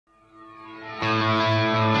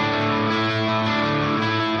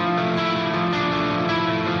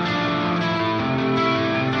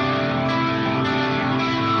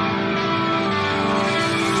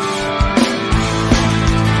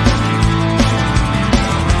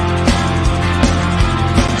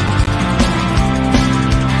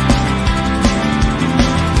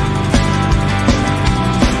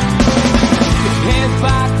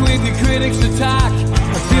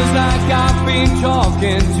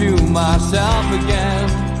myself again.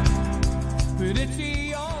 But it's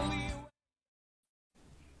the only...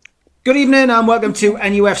 Good evening and welcome to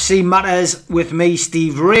NUFC Matters with me,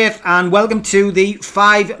 Steve Wraith, and welcome to the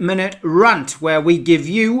 5-minute rant where we give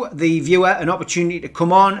you, the viewer, an opportunity to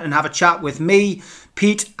come on and have a chat with me,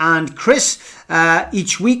 Pete and Chris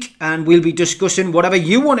each week, and we'll be discussing whatever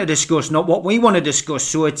you want to discuss, not what we want to discuss.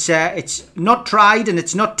 So it's not tried and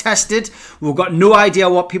it's not tested. We've got no idea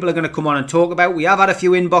what people are going to come on and talk about. We have had a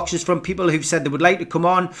few inboxes from people who've said they would like to come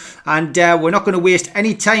on, and we're not going to waste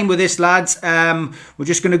any time with this, lads. We're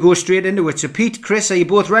just going to go straight into it. So Pete, Chris, are you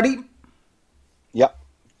both ready? Yep,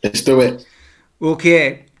 let's do it.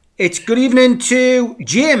 Okay, it's good evening to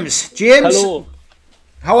James. James, hello.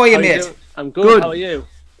 How are you, mate? I'm good. How are you?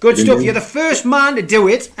 Good stuff. You're the first man to do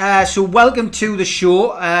it, so welcome to the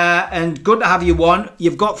show, and good to have you on.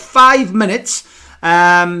 You've got 5 minutes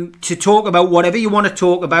to talk about whatever you want to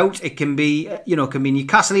talk about. It can be, it can be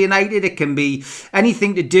Newcastle United. It can be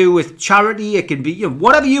anything to do with charity. It can be,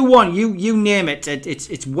 whatever you want. You name it.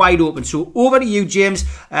 It's wide open. So over to you, James.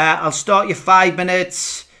 I'll start your 5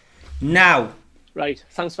 minutes now. Right.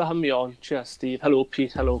 Thanks for having me on. Cheers, Steve. Hello,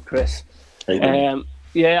 Pete. Hello, Chris.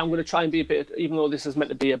 Yeah, I'm going to try and be a bit, even though this is meant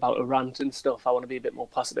to be about a rant and stuff, I want to be a bit more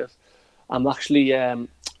positive. I'm actually, I'm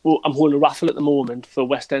holding a raffle at the moment for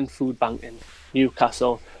West End Food Bank in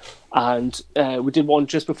Newcastle. And we did one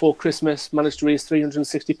just before Christmas, managed to raise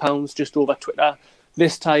 £360 just over Twitter.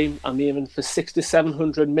 This time I'm aiming for 600 to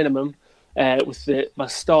 700 minimum, my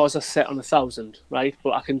stars are set on 1,000, right?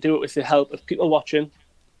 But I can do it with the help of people watching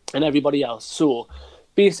and everybody else. So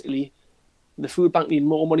basically, the food bank need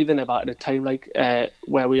more money than ever at a time like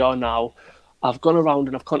where we are now. I've gone around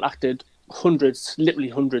and I've contacted literally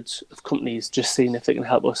hundreds of companies, just seeing if they can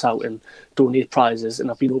help us out and donate prizes,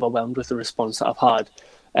 and I've been overwhelmed with the response that I've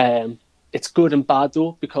had. It's good and bad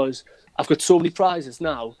though, because I've got so many prizes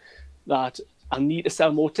now that I need to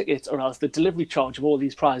sell more tickets, or else the delivery charge of all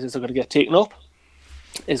these prizes are going to get taken up.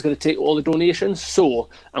 It's going to take all the donations. So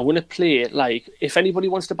I'm going to play it like, if anybody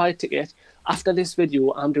wants to buy a ticket, after this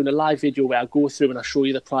video, I'm doing a live video where I go through and I show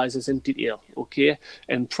you the prizes in detail, okay?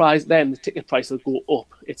 And then the ticket price will go up.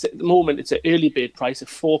 It's at the moment, it's an early bird price of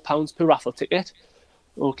 £4 per raffle ticket,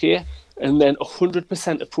 okay? And then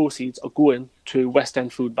 100% of proceeds are going to West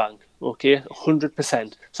End Food Bank, okay?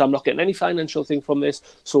 100%. So I'm not getting any financial thing from this.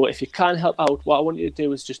 So if you can help out, what I want you to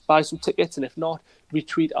do is just buy some tickets, and if not,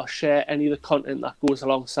 retweet or share any of the content that goes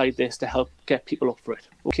alongside this to help get people up for it,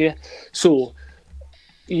 okay? So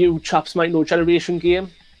you chaps might know Generation Game.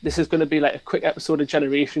 This is going to be like a quick episode of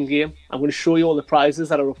Generation Game. I'm going to show you all the prizes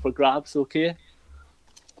that are up for grabs, okay?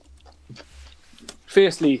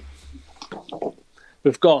 Firstly,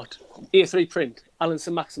 we've got A3 print, Alan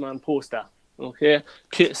Saint-Maximin poster, okay?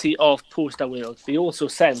 Courtesy of Poster World. They also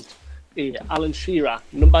sent a Alan Shearer,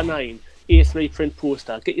 number 9, A3 print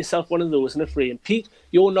poster. Get yourself one of those in a frame. Pete,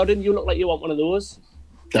 you're nodding. You look like you want one of those.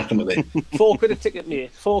 Definitely. £4 a ticket,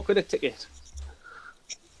 mate. £4 a ticket.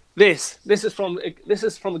 This is from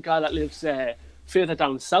a guy that lives further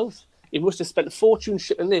down south. He must have spent a fortune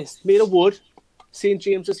shipping this. Made of wood. St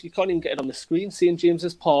James's, you can't even get it on the screen. St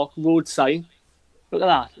James's Park road sign. Look at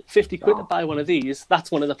that. £50 to buy one of these.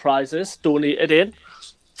 That's one of the prizes donated in.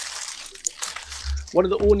 One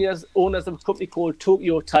of the owners of a company called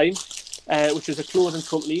Tokyo Time, which is a clothing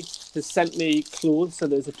company, has sent me clothes. So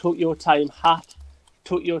there's a Tokyo Time hat,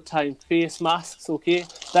 Tokyo Time face masks, okay?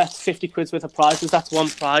 That's £50 worth of prizes. That's one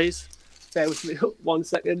prize. Bear with me 1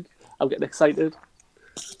 second. I'm getting excited.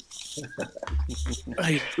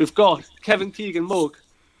 Right, we've got Kevin Keegan mug.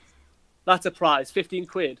 That's a prize.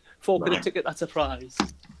 £15. £4 a ticket. That's a prize.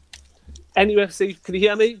 NUFC, can you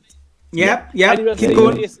hear me? Yep.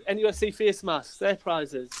 NUFC face masks. They're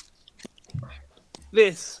prizes.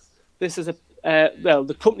 This is a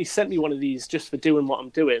the company sent me one of these just for doing what I'm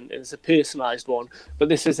doing. It's a personalised one, but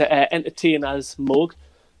this is an entertainers mug.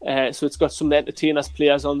 So it's got some entertainers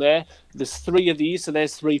players on there. There's 3 of these, so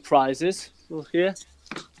there's 3 prizes. Okay.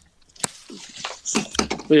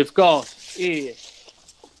 We've got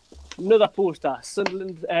another poster.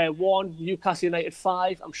 Sunderland 1, Newcastle United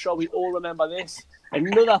 5. I'm sure we all remember this.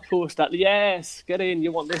 Another poster. Yes, get in.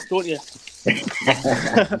 You want this, don't you?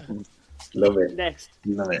 Love it. Next.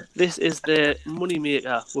 Love it. This is the money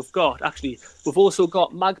maker. We've also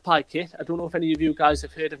got Magpie Kit. I don't know if any of you guys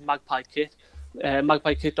have heard of Magpie Kit.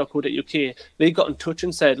 magpiekit.co.uk. They got in touch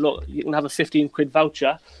and said, look, you can have a £15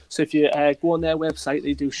 voucher. So if you go on their website,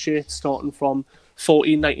 they do shirts starting from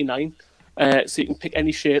 $14.99. So you can pick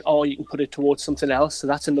any shirt, or you can put it towards something else. So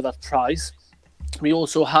that's another prize. We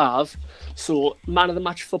also have, Man of the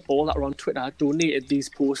Match Football that are on Twitter donated these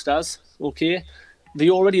posters. Okay. they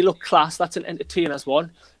already look class. That's an Entertainers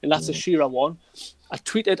one, and that's a Shearer one. I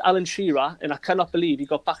tweeted Alan Shearer, and I cannot believe he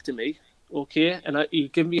got back to me. Okay, and he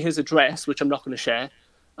gave me his address, which I'm not going to share,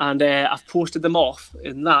 and I've posted them off.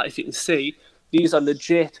 In that, if you can see, these are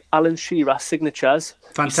legit Alan Shearer signatures.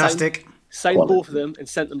 Fantastic. Signed both of them and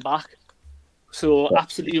sent them back. So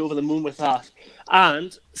absolutely over the moon with that.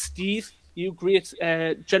 And Steve, you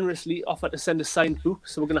generously offered to send a signed book,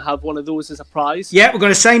 so we're going to have one of those as a prize. Yeah, we're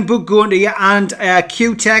going to sign book going to you, and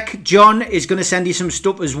Q-Tech John is going to send you some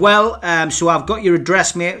stuff as well. So I've got your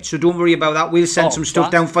address, mate, so don't worry about that. We'll send some stuff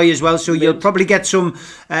down for you as well, so you'll probably get some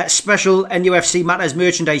special NUFC Matters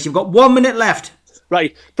merchandise. You've got 1 minute left.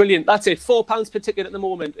 Right, brilliant. That's it. £4 per ticket at the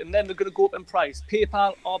moment, and then they're going to go up in price.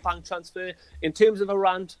 PayPal or bank transfer. In terms of a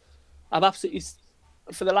rant, I've absolutely...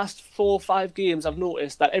 For the last 4 or 5 games, I've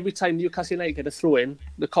noticed that every time Newcastle United get a throw-in,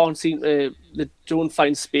 they don't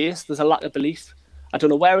find space. There's a lack of belief. I don't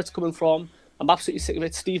know where it's coming from. I'm absolutely sick of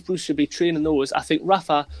it. Steve Bruce should be training those. I think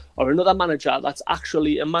Rafa or another manager that's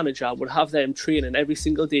actually a manager would have them training every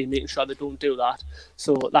single day, making sure they don't do that.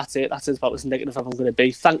 So that's it. That's about as negative as I'm going to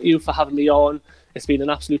be. Thank you for having me on. It's been an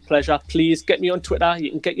absolute pleasure. Please get me on Twitter. You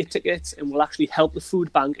can get your tickets and we'll actually help the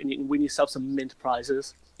food bank and you can win yourself some mint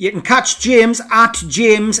prizes. You can catch James at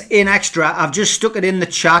James in Extra. I've just stuck it in the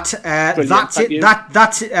chat. That's it.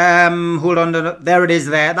 That's hold on. There it is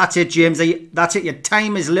there. That's it, James. That's it. Your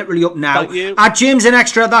time is literally up now. Thank you. At James in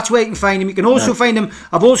Extra, that's where you can find him. You can also find him.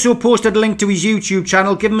 I've also posted a link to his YouTube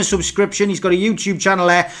channel. Give him a subscription. He's got a YouTube channel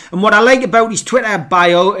there. And what I like about his Twitter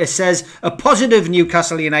bio, it says a positive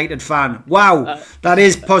Newcastle United fan. Wow, that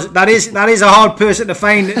is a hard person to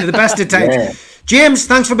find at the best of times. Yeah. James,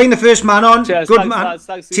 thanks for being the first man on. Cheers, good man.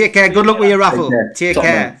 Thanks, take care. Good luck with your raffle. Take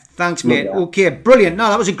care. Thanks, mate. Okay, brilliant. No,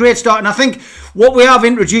 that was a great start. And I think what we have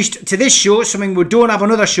introduced to this show, something we don't have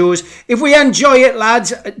on other shows, if we enjoy it,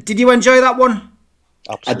 lads, did you enjoy that one?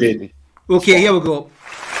 Absolutely. I did. Okay, here we go.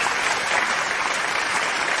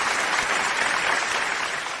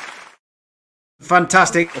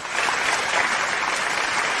 Fantastic.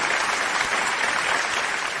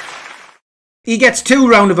 He gets 2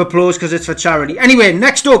 rounds of applause because it's for charity. Anyway,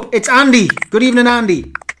 next up, it's Andy. Good evening,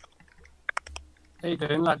 Andy. How you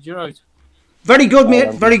doing, lad? You right? Very good,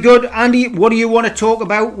 mate. Very good. Andy, what do you want to talk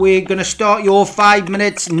about? We're going to start your 5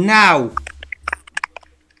 minutes now.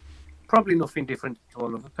 Probably nothing different to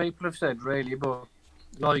what other people have said, really. But,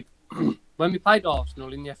 like, when we played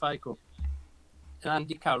Arsenal in the FA Cup,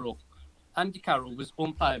 Andy Carroll was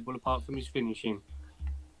unplayable apart from his finishing.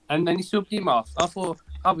 And then he subbed him off. I thought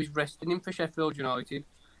I was resting him for Sheffield United.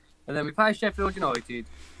 And then we played Sheffield United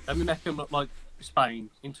and we make him look like Spain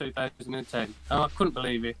in 2010. And I couldn't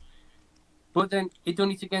believe it. But then he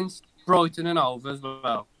done it against Brighton and Hove as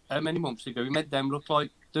well. Many months ago, he made them look like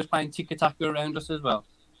they was playing tiki-taka around us as well.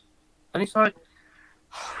 And it's like,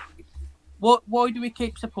 why do we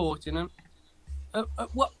keep supporting them? At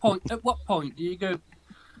what point do you go,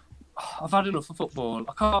 I've had enough of football.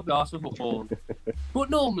 I can't be arsed for football. But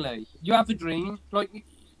normally, you have a dream. Like,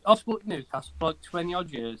 I've supported Newcastle for like 20 odd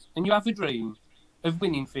years, and you have a dream of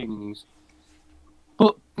winning things.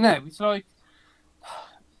 But no, it's like,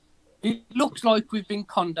 it looks like we've been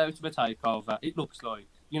conned out of a takeover. It looks like,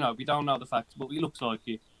 we don't know the facts, but it looks like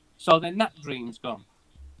it. So then that dream's gone.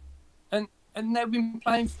 And now we've been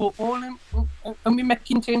playing football, and we're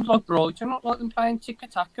making teams like Brighton, not like them playing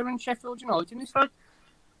tiki-taka and Sheffield United. And it's like,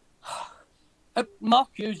 Mark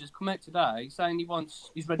Hughes has come out today saying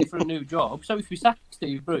he's ready for a new job. So if we sack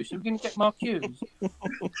Steve Bruce, we're going to get Mark Hughes.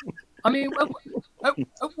 I mean, at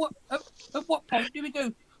what point do we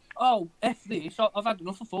go, oh, F this, I've had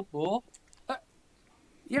enough of football?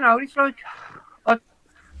 It's like,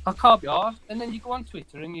 I can't be arsed. And then you go on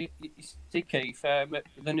Twitter and you see Keith at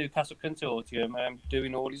the Newcastle Consortium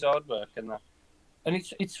doing all his hard work and that. And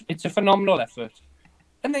it's a phenomenal effort.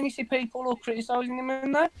 And then you see people all criticising him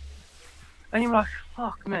and that. And you're like,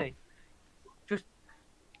 fuck me. Just,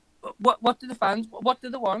 what do the fans, what do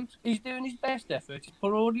they want? He's doing his best effort. He's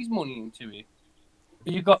put all his money into it.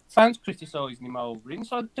 But you've got fans criticising him over it.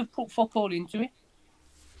 So they've put fuck all into it.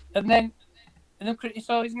 And then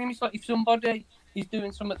criticising him. It's like, if somebody is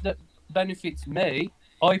doing something that benefits me,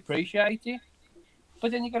 I appreciate it.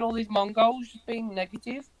 But then you get all these Mongols just being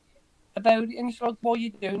negative about it. And it's like, what are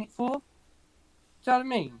you doing it for? Do you know what I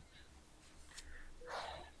mean?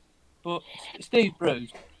 But Steve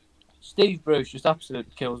Bruce just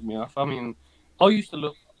absolutely kills me off. I mean, I used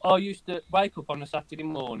to wake up on a Saturday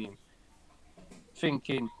morning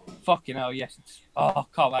thinking, fucking hell, yes, I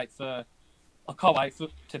can't wait for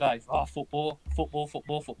today. Oh, football.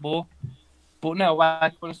 But now I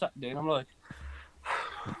wake up on a Saturday and I'm like,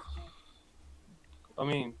 I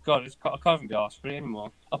mean, God, I can't even be asked for it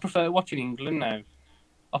anymore. I prefer watching England now.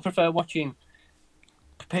 I prefer watching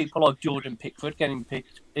people like Jordan Pickford getting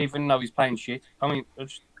picked, even though he's playing shit. I mean,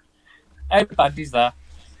 how bad is that?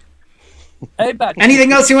 How bad?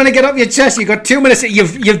 Anything else you want to get up your chest? You've got 2 minutes.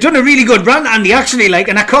 You've done a really good rant, Andy, actually,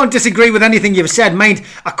 and I can't disagree with anything you've said. Mind,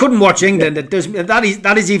 I couldn't watch England.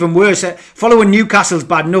 That is even worse. Following Newcastle's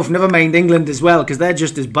bad enough, never mind England as well, because they're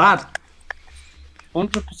just as bad.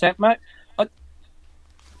 100%, mate.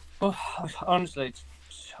 Honestly,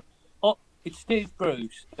 it's Steve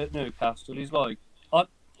Bruce at Newcastle. He's like,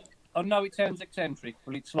 I know it sounds eccentric,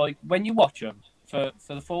 but it's like when you watch him for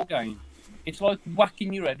the full game, it's like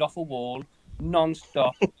whacking your head off a wall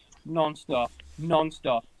non-stop, non-stop,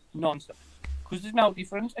 non-stop, non-stop. Because there's no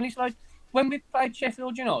difference. And it's like when we played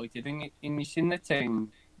Sheffield United and you seen the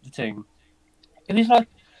team, it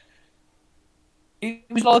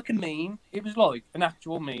was like a meme. It was like an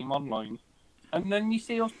actual meme online. And then you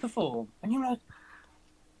see us perform, and you're like,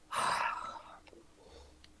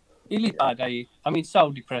 really bad, eh? I mean, so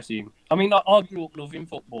depressing. I mean, I grew up loving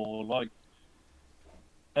football,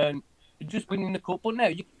 and just winning the cup. But now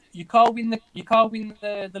you can't win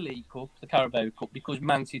the League Cup, the Carabao Cup, because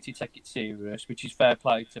Man City take it serious, which is fair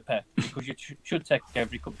play to Pep, because you should take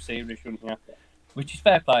every cup serious, shouldn't you? Which is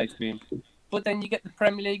fair play to him. But then you get the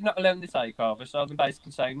Premier League not allowing the takeover, so they're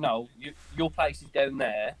basically saying, no, your place is down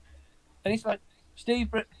there. And it's like,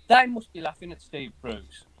 they must be laughing at Steve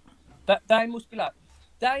Bruce. They must be like,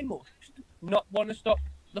 they must not want to stop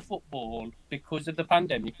the football because of the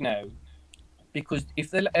pandemic now. Because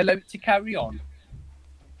if they're allowed to carry on,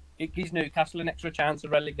 it gives Newcastle an extra chance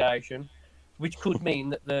of relegation, which could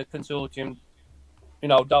mean that the consortium,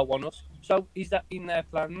 don't want us. So is that in their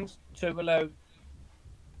plans to allow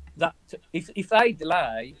that? If they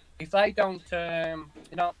delay, if they don't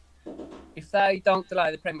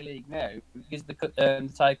delay the Premier League now, it gives the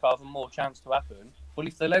takeover more chance to happen. But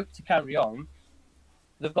if they're allowed to carry on,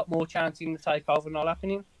 they've got more chance in the takeover not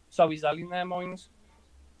happening. So is that in their minds?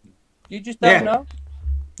 You just don't know.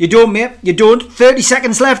 You don't, mate. You don't. 30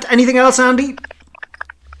 seconds left. Anything else, Andy?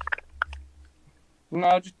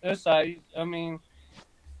 No, just to say, I mean,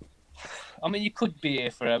 you could be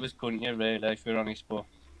here forever, couldn't you, really, if you're honest, but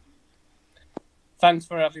thanks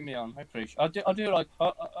for having me on. I appreciate it. I do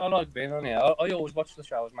like being on here. I always watch the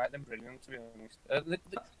shows, mate. They're brilliant, to be honest.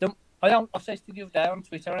 I said to you the other day on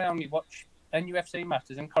Twitter, I only watch NUFC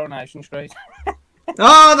Matters and Coronation Street.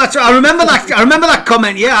 Oh, that's right. I remember that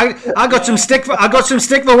comment. Yeah, I got some stick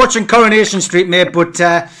for watching Coronation Street, mate. But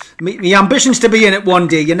my ambition's to be in it one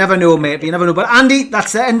day. You never know, mate. You never know. But Andy,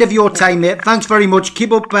 that's the end of your time, mate. Thanks very much.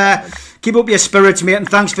 Keep up your spirits, mate, and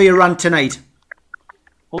thanks for your rant tonight.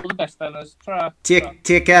 All the best, fellas.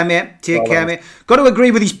 Take care, mate. Take care, mate. Got to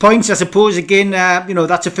agree with his points, I suppose. Again,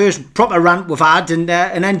 that's the first proper rant we've had, and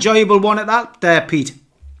an enjoyable one at that, Pete.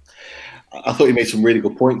 I thought you made some really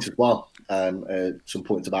good points as well. Some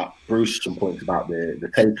points about Bruce, some points about the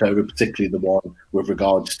takeover, particularly the one with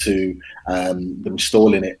regards to them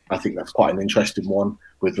stalling it. I think that's quite an interesting one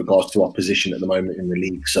with regards to our position at the moment in the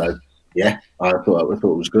league. So, yeah, I thought it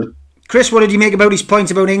was good. Chris, what did you make about his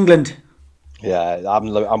points about England? Yeah,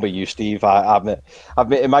 I'm with you, Steve. I admit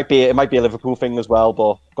it might be a Liverpool thing as well,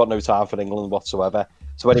 but got no time for England whatsoever.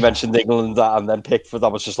 So when he mentioned England and then Pickford, I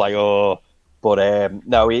was just like, oh. But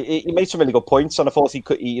no, he made some really good points, and I thought he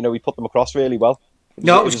put them across really well. It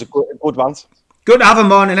was a good rant. Good to have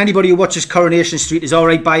him on, and anybody who watches Coronation Street is all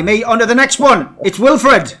right by me. On to the next one. It's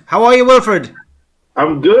Wilfred. How are you, Wilfred?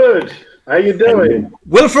 I'm good. How you doing?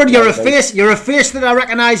 Wilfred, you're a face that I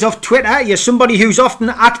recognise off Twitter. You're somebody who's often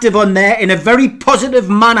active on there in a very positive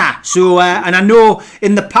manner. So, and I know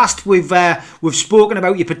in the past we've spoken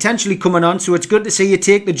about you potentially coming on. So it's good to see you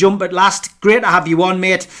take the jump at last. Great to have you on,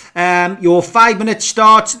 mate. Your 5 minutes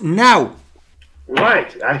starts now.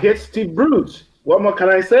 Right. I hate Steve Bruce. What more can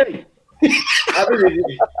I say? I mean,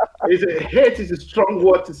 hate is a strong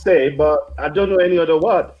word to say, but I don't know any other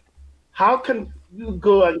word. How can you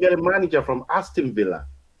go and get a manager from Aston Villa,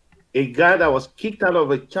 a guy that was kicked out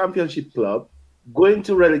of a championship club, going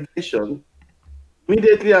to relegation?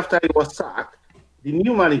 Immediately after he was sacked, the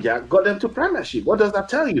new manager got them to Premiership. What does that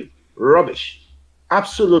tell you? Rubbish.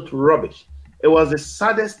 Absolute rubbish. It was the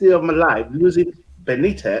saddest day of my life, losing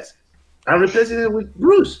Benitez and replacing it with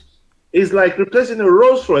Bruce. It's like replacing a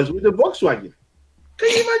Rolls Royce with a Volkswagen. Can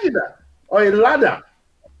you imagine that? Or a ladder.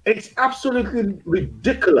 It's absolutely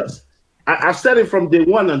ridiculous. I've said it from day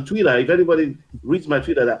one on Twitter. If anybody reads my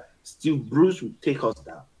Twitter, that Steve Bruce will take us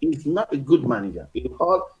down. He's not a good manager. In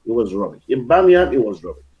Hull, it was rubbish. In Birmingham, it was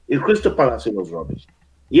rubbish. In Crystal Palace, it was rubbish.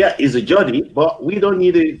 Yeah, he's a Jody, but we don't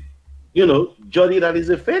need a, Jody that is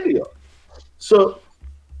a failure. So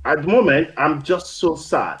at the moment, I'm just so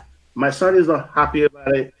sad. My son is not happy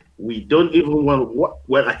about it. We don't even want to watch.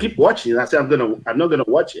 Well, I keep watching. I say I'm not gonna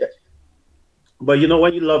watch it. But you know,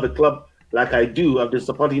 when you love a club like I do, I've been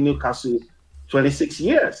supporting Newcastle 26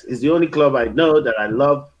 years. It's the only club I know that I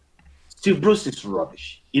love. Steve Bruce is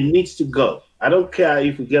rubbish. It needs to go. I don't care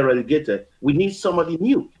if we get relegated. We need somebody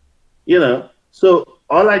new. You know. So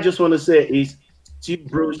all I just want to say is Steve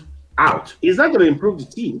Bruce out. He's not going to improve the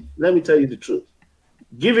team. Let me tell you the truth.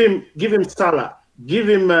 Give him Salah. Give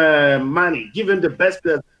him Mane. Give him the best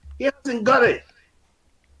players. He hasn't got it.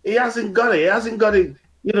 He hasn't got it.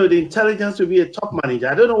 You know, the intelligence to be a top manager.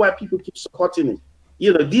 I don't know why people keep supporting him.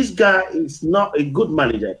 You know, this guy is not a good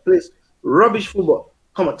manager. He plays rubbish football.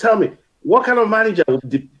 Come on, tell me, what kind of manager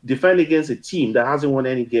would defend against a team that hasn't won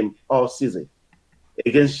any game all season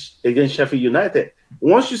against Sheffield United?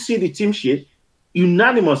 Once you see the team sheet,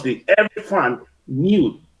 unanimously, every fan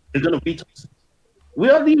knew they're going to beat us.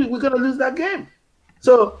 We're going to lose that game.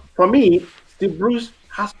 So, for me, Steve Bruce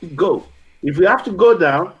has to go. If we have to go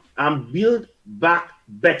down and build back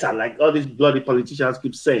better, like all these bloody politicians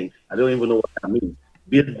keep saying, I don't even know what that means.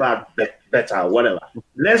 Build back better, whatever.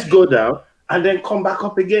 Let's go down and then come back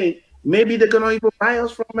up again. Maybe they're going to even buy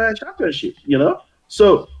us from a championship, you know?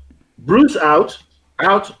 So, Bruce out.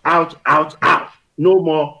 No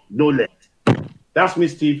more, no less. That's me,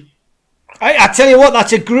 Steve. I tell you what,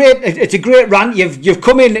 it's a great rant. You've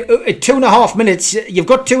come in at 2.5 minutes. You've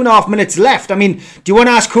got 2.5 minutes left. I mean, do you want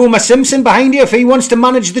to ask Homer Simpson behind you if he wants to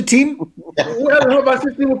manage the team? Well, Homer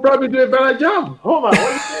Simpson will probably do a better job. Homer,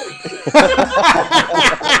 what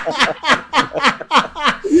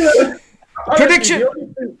do you say? Prediction.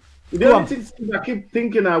 The only thing I keep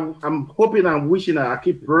thinking, I'm hoping, I'm wishing, I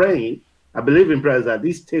keep praying, I believe in prayer that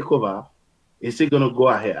this takeover is still going to go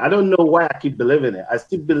ahead. I don't know why I keep believing it. I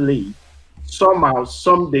still believe somehow,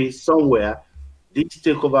 someday, somewhere, this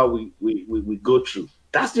takeover we go through.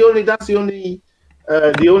 That's the only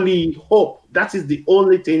hope. That is the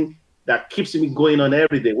only thing that keeps me going on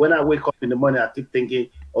every day. When I wake up in the morning, I keep thinking,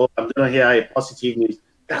 oh, I'm going to hear a positive news.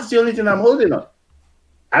 That's the only thing I'm holding on.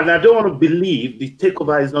 And I don't want to believe the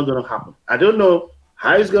takeover is not going to happen. I don't know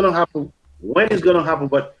how it's going to happen, when it's going to happen,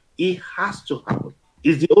 but it has to happen.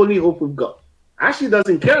 It's the only hope we've got. Ashley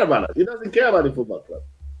doesn't care about us. He doesn't care about the football club.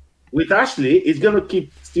 With Ashley, he's going to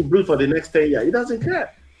keep Steve Bruce for the next 10 years. He doesn't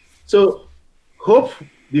care. So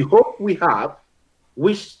the hope we have,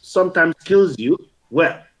 which sometimes kills you,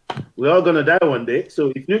 well, we're all going to die one day.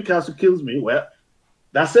 So if Newcastle kills me, well,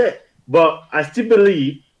 that's it. But I still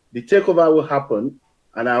believe the takeover will happen,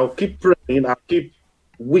 and I'll keep praying, I'll keep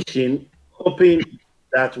wishing, hoping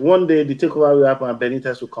that one day the takeover will happen and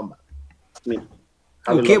Benitez will come back. That's me.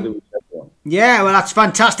 Okay. Yeah, well, that's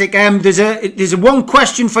fantastic. There's a one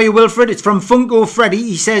question for you, Wilfred. It's from Funko Freddy.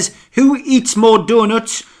 He says, who eats more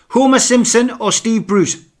donuts, Homer Simpson or Steve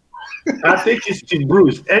Bruce? I think it's Steve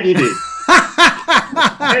Bruce any day.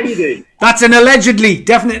 Any day. That's an allegedly,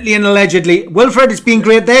 definitely an allegedly. Wilfred, it's been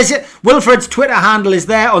great. There's it. Wilfred's Twitter handle is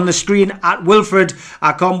there on the screen at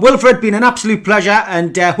Wilfred.com. Wilfred, been an absolute pleasure,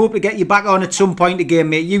 and hope to get you back on at some point again,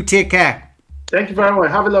 mate. You take care. Thank you very much.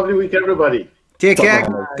 Have a lovely week, everybody. Take care.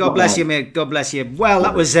 God bless you, mate. God bless you. Well,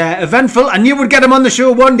 that was eventful. I knew we'd get him on the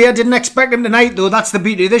show one day. I didn't expect him tonight, though. That's the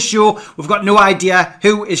beauty of this show. We've got no idea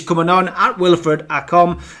who is coming on at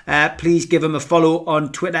Wilfred.com. Please give him a follow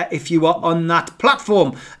on Twitter if you are on that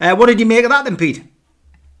platform. What did you make of that then, Pete?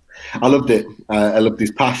 I loved it. I loved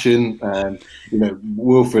his passion. You know,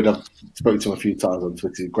 Wilfred, I've spoken to him a few times on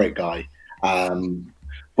Twitter. He's a great guy.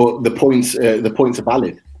 But the points are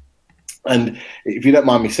valid. And if you don't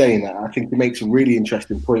mind me saying that, I think he makes a really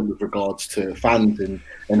interesting point with regards to fans and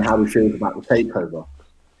how we feel about the takeover.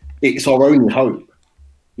 It's our only hope.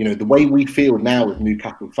 You know, the way we feel now with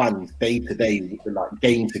Newcastle fans, day to day, like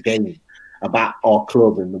game to game, about our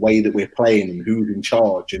club and the way that we're playing and who's in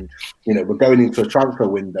charge. And, you know, we're going into a transfer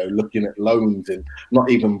window looking at loans and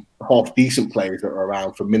not even half decent players that are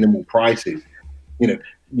around for minimal prices. You know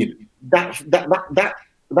that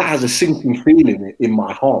has a sinking feeling in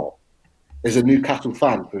my heart. As a Newcastle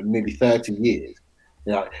fan for nearly 30 years,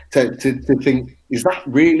 you know, to think, is that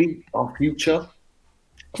really our future?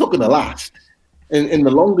 It's not going to last. And the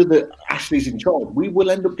longer that Ashley's in charge, we will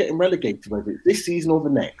end up getting relegated, whether it's this season or the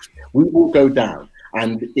next. We will go down,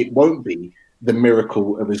 and it won't be the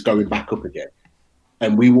miracle of us going back up again.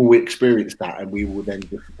 And we will experience that, and we will then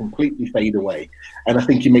just completely fade away. And I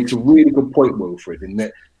think he makes a really good point, Wilfred, in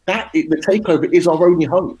that the takeover is our only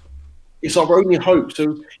hope. It's our only hope.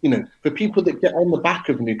 So, you know, for people that get on the back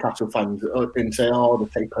of Newcastle fans and say, oh, the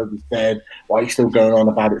takeover's dead, why are you still going on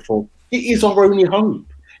about it for? It is our only hope.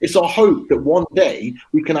 It's our hope that one day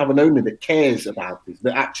we can have an owner that cares about this,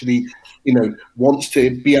 that actually, wants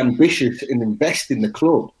to be ambitious and invest in the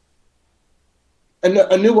club. And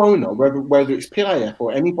a new owner, whether it's PIF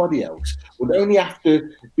or anybody else, would only have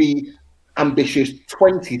to be ambitious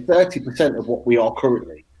 20-30% of what we are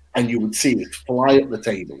currently, and you would see it fly up the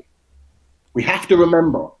table. We have to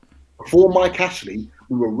remember, before Mike Ashley,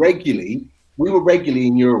 we were regularly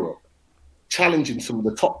in Europe, challenging some of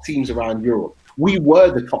the top teams around Europe. We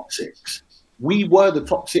were the top six.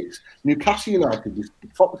 Newcastle United was the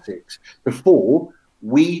top six before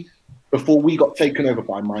we got taken over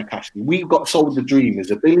by Mike Ashley. We got sold the dream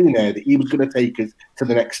as a billionaire that he was going to take us to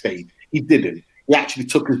the next stage. He didn't. He actually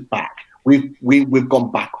took us back. We've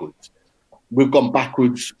gone backwards. We've gone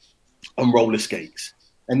backwards on roller skates.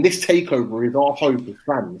 And this takeover is our hope as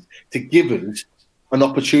fans to give us an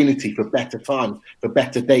opportunity for better times, for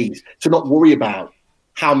better days, to not worry about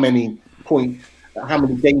how many days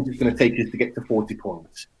it's going to take us to get to 40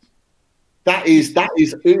 points. That is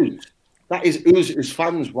us. That is us as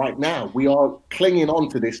fans right now. We are clinging on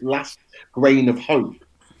to this last grain of hope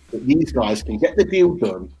that these guys can get the deal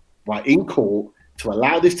done right in court to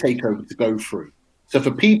allow this takeover to go through. So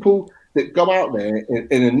for people that go out there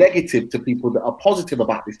in a negative to people that are positive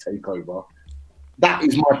about this takeover, that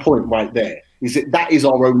is my point right there. That is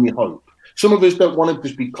our only hope. Some of us don't want to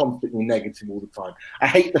just be constantly negative all the time. I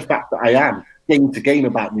hate the fact that I am game to game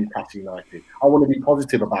about Newcastle United. I want to be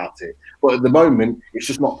positive about it. But at the moment, it's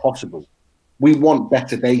just not possible. We want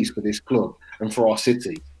better days for this club and for our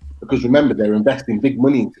city. Because remember, they're investing big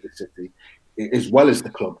money into the city as well as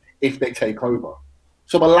the club if they take over.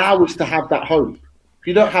 So allow us to have that hope. If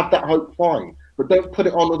you don't have that hope, fine. But don't put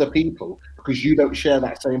it on other people because you don't share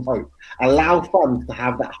that same hope. Allow fans to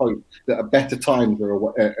have that hope that a better times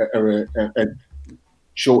are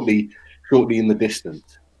shortly in the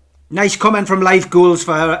distance. Nice comment from Life Goals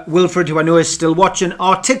for Wilfred, who I know is still watching.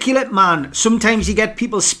 Articulate man. Sometimes you get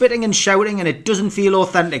people spitting and shouting and it doesn't feel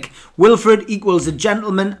authentic. Wilfred equals a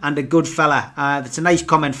gentleman and a good fella. That's a nice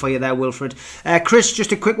comment for you there, Wilfred. Chris,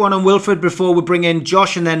 just a quick one on Wilfred before we bring in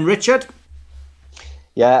Josh and then Richard.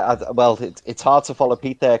 Yeah, it's hard to follow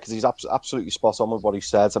Pete there because he's absolutely spot on with what he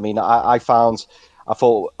said. I mean, I thought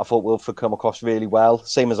Wilfred come across really well,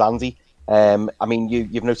 same as Andy. I mean,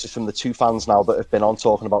 you've noticed from the two fans now that have been on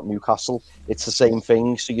talking about Newcastle, it's the same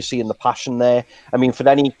thing. So you're seeing the passion there. I mean, for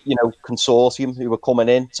any consortium who are coming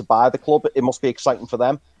in to buy the club, it must be exciting for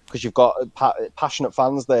them because you've got passionate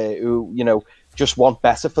fans there who just want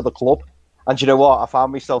better for the club. And you know what? I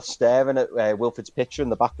found myself staring at Wilfred's picture in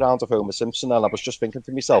the background of Homer Simpson, and I was just thinking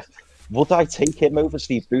to myself, would I take him over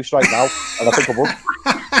Steve Bruce right now? And I think I would.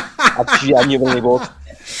 I genuinely would.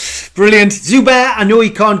 Brilliant. Zubair, I know he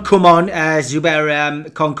can't come on.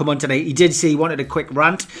 Zubair can't come on tonight. He did say he wanted a quick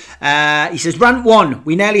rant. He says, rant 1,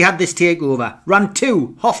 we nearly had this takeover. Rant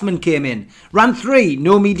 2, Hoffman came in. Rant 3,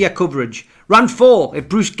 no media coverage. Rant 4, if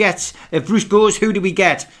Bruce goes, who do we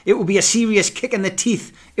get? It will be a serious kick in the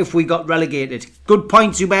teeth if we got relegated. Good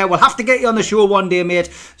point, Zubair. We'll have to get you on the show one day, mate.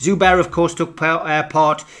 Zubair, of course, took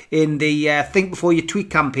part in the Think Before You Tweet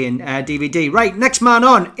campaign DVD. Right, next man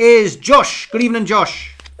on is Josh. Good evening,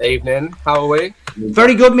 Josh. Evening. How are we?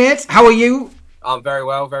 Very good, mate. How are you? I'm very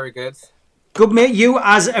well, very good. Good, mate. You,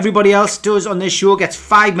 as everybody else does on this show, gets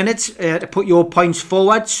 5 minutes to put your points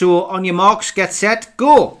forward. So on your marks, get set,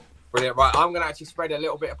 go. Brilliant. Right, I'm going to actually spread a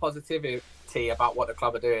little bit of positivity about what the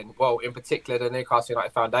club are doing. Well, in particular, the Newcastle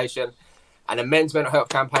United Foundation and the men's mental health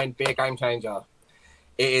campaign, Be a Game Changer.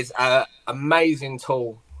 It is an amazing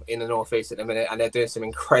tool in the North East at the minute, and they're doing some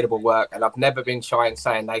incredible work. And I've never been shy in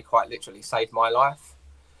saying they quite literally saved my life.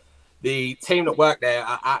 The team that work there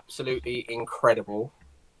are absolutely incredible.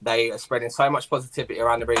 They are spreading so much positivity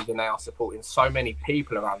around the region. They are supporting so many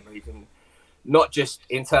people around the region, not just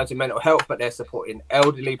in terms of mental health, but they're supporting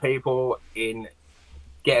elderly people in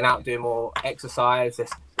getting out and doing more exercise.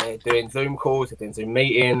 They're doing Zoom calls, they're doing Zoom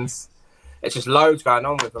meetings. There's just loads going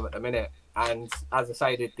on with them at the minute. And as I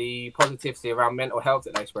say, the positivity around mental health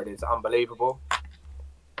that they spread is unbelievable.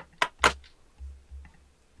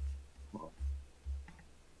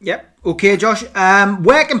 Yep. Okay, Josh.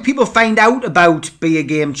 Where can people find out about Be a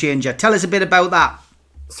Game Changer? Tell us a bit about that.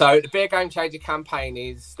 So the Be a Game Changer campaign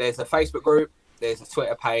there's a Facebook group, there's a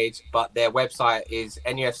Twitter page, but their website is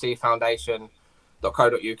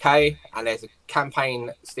nufcfoundation.co.uk, and there's a campaign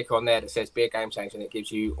sticker on there that says Be a Game Changer, and it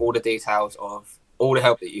gives you all the details of all the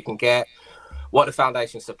help that you can get, what the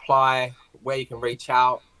foundation supply, where you can reach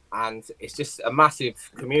out, and it's just a massive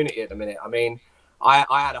community at the minute. I mean, I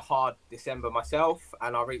had a hard December myself,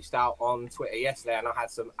 and I reached out on Twitter yesterday, and I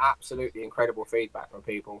had some absolutely incredible feedback from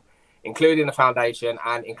people, including the foundation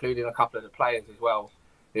and including a couple of the players as well,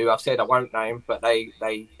 who I've said I won't name, but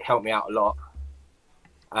they help me out a lot.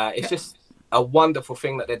 It's just a wonderful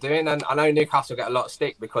thing that they're doing. And I know Newcastle get a lot of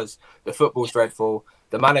stick because the football's dreadful,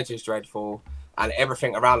 the manager's dreadful, and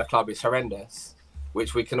everything around the club is horrendous,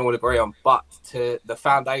 which we can all agree on. But to the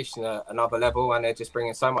foundation at another level, and they're just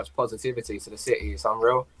bringing so much positivity to the city. It's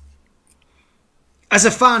unreal. As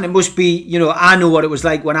a fan, it must be, you know, I know what it was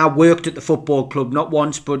like when I worked at the football club, not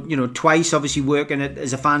once, but, you know, twice, obviously working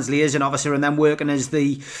as a fans liaison officer and then working as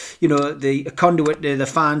the, you know, the conduit to the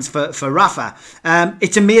fans for Rafa.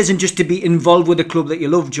 It's amazing just to be involved with a club that you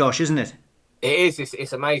love, Josh, isn't it? It is.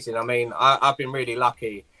 It's amazing. I mean, I've been really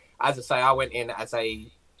lucky. As I say, I went in as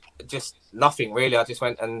just nothing really. I just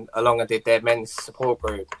went along and did their men's support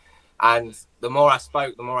group. And the more I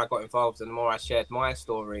spoke, the more I got involved and the more I shared my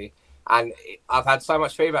story. And I've had so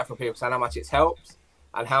much feedback from people saying how much it's helped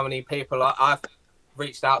and how many people I've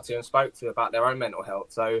reached out to and spoke to about their own mental health.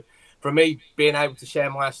 So for me, being able to share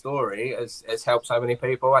my story has helped so many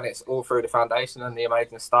people, and it's all through the foundation and the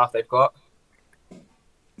amazing staff they've got.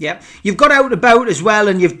 Yeah. You've got out and about as well,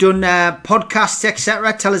 and you've done podcasts,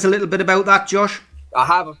 etc. Tell us a little bit about that, Josh. I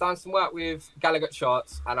have. I've done some work with Gallagher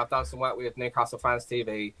Shots, and I've done some work with Newcastle Fans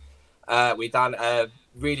TV. We've done a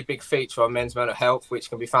really big feature on men's mental health, which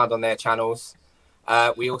can be found on their channels.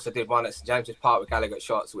 We also did one at St James's Park with Gallagher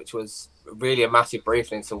Shots, which was really a massive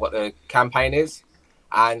briefing into what the campaign is.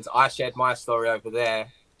 And I shared my story over there,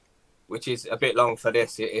 which is a bit long for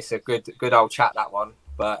this. It's a good old chat, that one.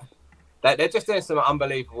 But they're just doing some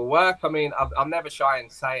unbelievable work. I mean, I'm never shy in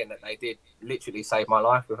saying that they did literally save my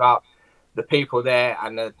life. Without the people there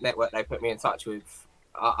and the network they put me in touch with,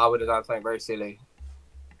 I would have done something very silly.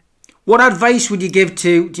 What advice would you give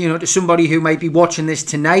to somebody who might be watching this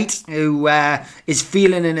tonight, who is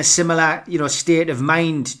feeling in a similar, state of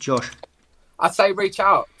mind, Josh? I'd say reach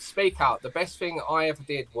out, speak out. The best thing I ever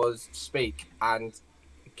did was speak and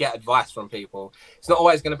get advice from people. It's not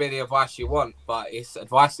always going to be the advice you want, but it's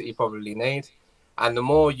advice that you probably need. And the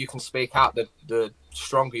more you can speak out, the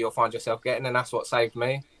stronger you'll find yourself getting. And that's what saved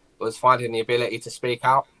me, was finding the ability to speak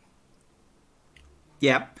out.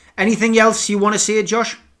 Yeah. Anything else you want to say,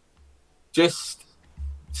 Josh? Just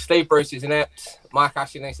Steve Bruce is inept. Mike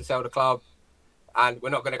Ashley needs to sell the club, and we're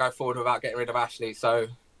not going to go forward without getting rid of Ashley. So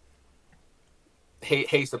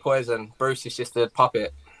he's the poison. Bruce is just a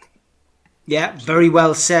puppet. Yeah, very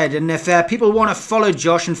well said. And if people want to follow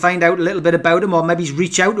Josh and find out a little bit about him, or maybe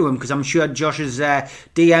reach out to him, because I'm sure Josh's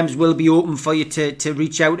DMs will be open for you to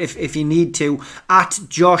reach out if you need to. At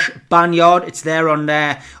Josh Banyard, it's there on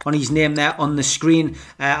his name there on the screen.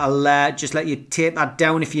 I'll just let you take that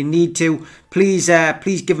down if you need to. Please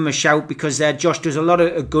give him a shout, because Josh does a lot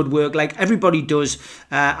of good work, like everybody does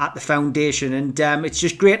at the foundation. And it's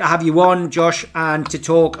just great to have you on, Josh, and to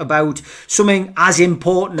talk about something as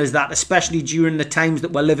important as that, especially during the times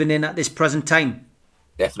that we're living in at this present time.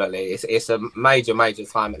 Definitely. It's a major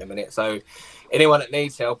time at the minute. So anyone that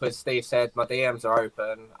needs help, as Steve said, my DMs are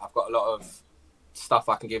open. I've got a lot of stuff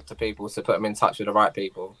I can give to people to put them in touch with the right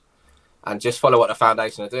people. And just follow what the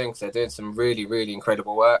foundation are doing, because they're doing some really, really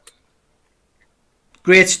incredible work.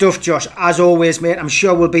 Great stuff, Josh. As always, mate, I'm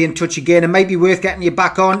sure we'll be in touch again. It might be worth getting you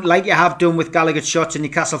back on, like you have done with Gallagher Shots and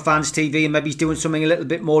Newcastle Fans TV, and maybe doing something a little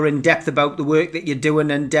bit more in depth about the work that you're doing,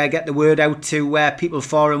 and get the word out to people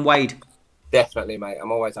far and wide. Definitely, mate.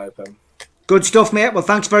 I'm always open. Good stuff, mate. Well,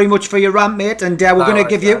 thanks very much for your rant, mate. And we're going to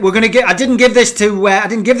give you. We're going to get. I didn't give this to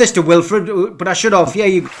Wilfred, but I should have. Yeah,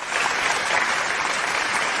 you.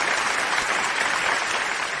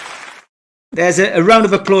 There's a round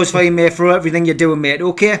of applause for you, mate, for everything you're doing, mate.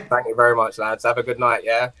 Okay? Thank you very much, lads. Have a good night,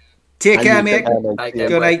 yeah? Take care, mate.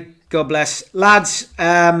 Good night. God bless. Lads,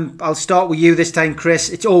 I'll start with you this time, Chris.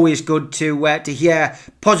 It's always good to hear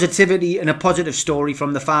positivity and a positive story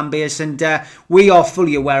from the fan base, and we are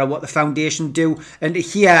fully aware of what the foundation do. And to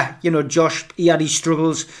hear, Josh, he had his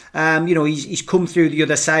struggles. He's come through the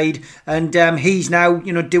other side, and he's now,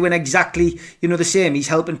 doing exactly, the same. He's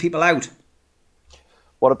helping people out.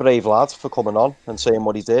 What a brave lad for coming on and saying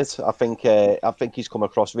what he did. I think he's come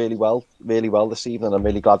across really well this evening. I'm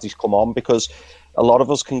really glad he's come on, because a lot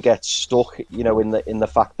of us can get stuck, in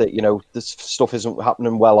the fact that, this stuff isn't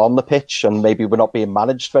happening well on the pitch, and maybe we're not being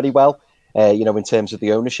managed very well, in terms of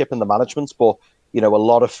the ownership and the management. But, a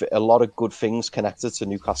lot of good things connected to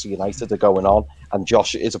Newcastle United are going on, and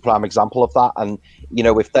Josh is a prime example of that. And,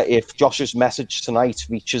 if Josh's message tonight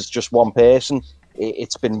reaches just one person,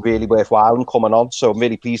 it's been really worthwhile and coming on. So I'm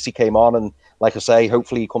really pleased he came on, and like I say,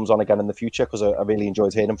 hopefully he comes on again in the future, because I really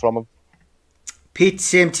enjoyed hearing from him. Pete,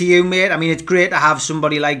 same to you, mate. I mean, it's great to have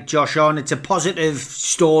somebody like Josh on. It's a positive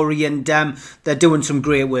story, and they're doing some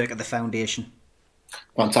great work at the foundation.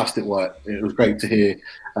 Fantastic work. It was great to hear,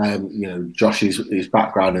 Josh's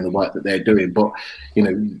background and the work that they're doing. But,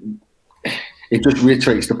 it just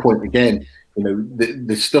reiterates the point again.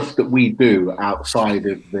 The stuff that we do outside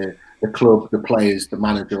of the club, the players, the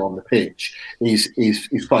manager on the pitch is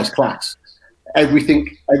first class.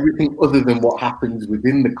 Everything other than what happens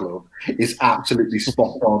within the club is absolutely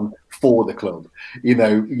spot on for the club.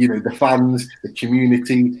 The fans, the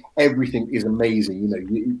community, everything is amazing.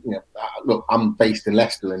 Look, I'm based in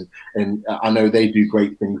Leicester, and I know they do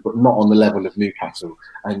great things, but not on the level of Newcastle.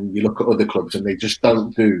 And you look at other clubs, and they just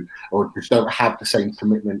don't do, or just don't have the same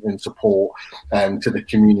commitment and support to the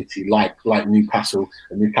community like Newcastle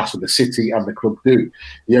and Newcastle, the city and the club do.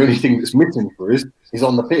 The only thing that's missing for us is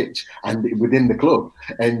on the pitch and within the club,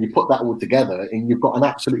 and you put that all together, and you've got an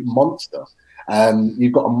absolute monster.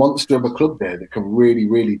 You've got a monster of a club there that can really,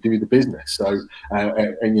 really do the business. So,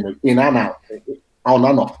 in and out, on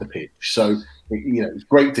and off the pitch. So, it's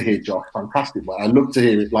great to hear Josh. Fantastic. But I'd love to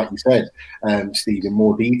hear it, like you said, Steve, in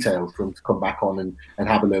more detail for him to come back on and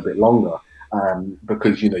have a little bit longer.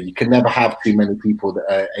 Because you can never have too many people that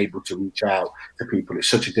are able to reach out to people. It's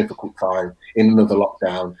such a difficult time in another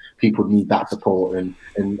lockdown. People need that support, and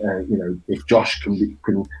if Josh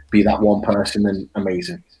can be that one person, then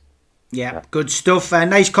amazing. Yeah, good stuff.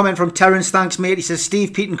 Nice comment from Terence. Thanks, mate. He says,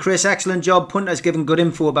 Steve, Pete and Chris, excellent job. Punter's given good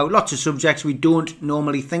info about lots of subjects we don't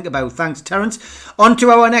normally think about. Thanks, Terence. On to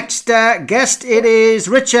our next guest. It is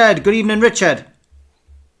Richard. Good evening, Richard.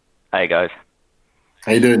 Hey, guys.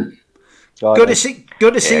 How you doing? Good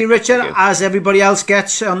to see you, Richard. As everybody else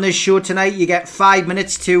gets on this show tonight, you get 5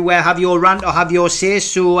 minutes to have your rant or have your say.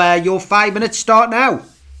 So your 5 minutes start now.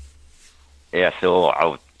 Yeah, so I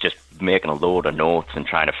was just making a load of notes and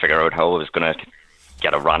trying to figure out how I was going to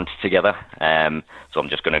get a rant together. So I'm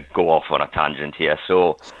just going to go off on a tangent here.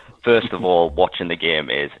 So first of all, watching the game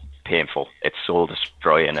is painful. It's soul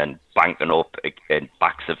destroying, and banking up in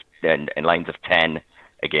backs of in lines of 10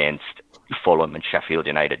 against Fulham and Sheffield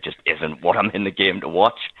United just isn't what I'm in the game to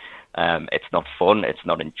watch. It's not fun. It's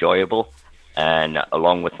not enjoyable. And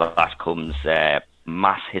along with that comes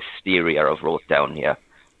mass hysteria I've wrote down here.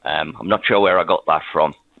 I'm not sure where I got that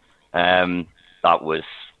from. That was,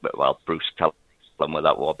 well, Bruce telling me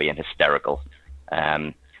that we're being hysterical.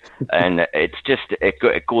 And it's just,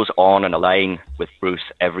 it goes on and a line with Bruce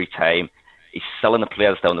every time. He's selling the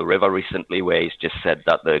players down the river recently, where he's just said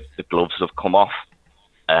that the gloves have come off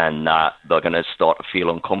and that they're going to start to feel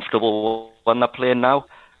uncomfortable when they're playing now.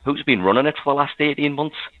 Who's been running it for the last 18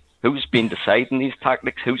 months? Who's been deciding these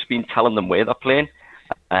tactics? Who's been telling them where they're playing?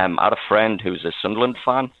 I had a friend who's a Sunderland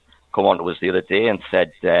fan come on to us the other day and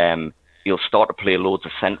said he'll start to play loads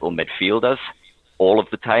of central midfielders all of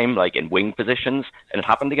the time, like in wing positions, and it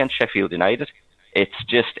happened against Sheffield United. It's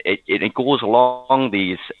just, it goes along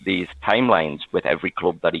these timelines with every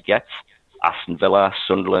club that he gets. Aston Villa,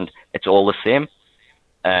 Sunderland, it's all the same.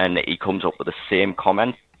 And he comes up with the same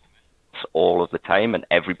comments all of the time, and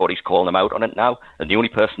everybody's calling him out on it now. And the only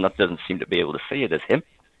person that doesn't seem to be able to see it is him.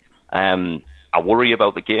 I worry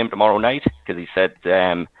about the game tomorrow night because he said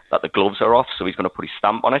that the gloves are off, so he's going to put his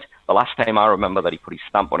stamp on it. The last time I remember that he put his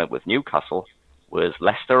stamp on it with Newcastle was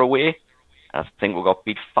Leicester away. I think we got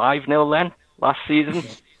beat 5-0 then last season.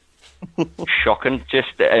 Shocking.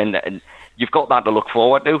 And you've got that to look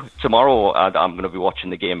forward to. Tomorrow I'm going to be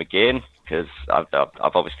watching the game again because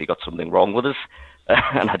I've obviously got something wrong with us,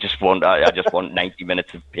 and I just want 90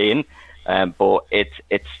 minutes of pain. But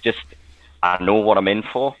it's just, I know what I'm in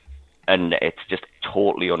for, and it's just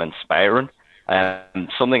totally uninspiring.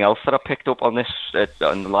 Something else that I picked up on this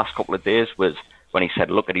in the last couple of days was when he said,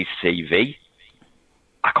 look at his CV.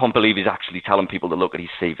 I can't believe he's actually telling people to look at his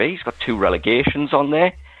CV. He's got 2 relegations on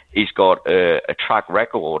there. He's got a track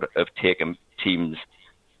record of taking teams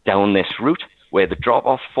down this route where they drop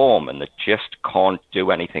off form and they just can't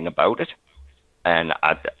do anything about it. And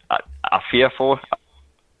I fear for it.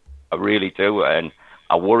 I really do. And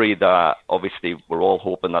I worry that, obviously, we're all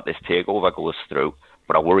hoping that this takeover goes through,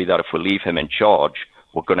 but I worry that if we leave him in charge,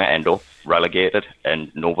 we're going to end up relegated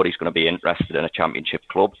and nobody's going to be interested in a championship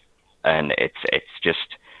club. And it's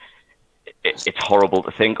horrible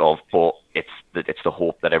to think of, but it's the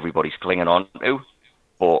hope that everybody's clinging on to.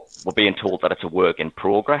 But we're being told that it's a work in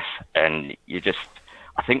progress, and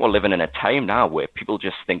I think we're living in a time now where people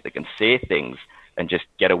just think they can say things and just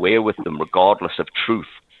get away with them regardless of truth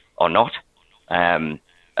or not. And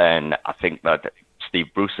I think that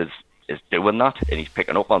Steve Bruce is doing that, and he's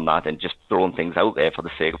picking up on that and just throwing things out there for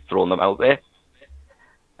the sake of throwing them out there.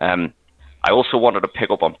 I also wanted to pick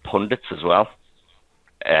up on pundits as well,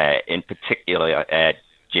 in particular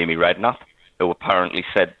Jamie Redknapp, who apparently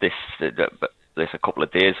said this a couple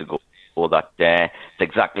of days ago or that it's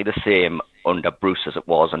exactly the same under Bruce as it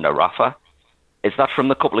was under Rafa. Is that from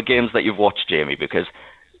the couple of games that you've watched, Jamie? Because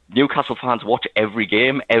Newcastle fans watch every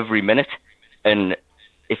game, every minute, and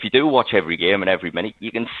if you do watch every game and every minute,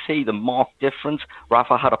 you can see the marked difference.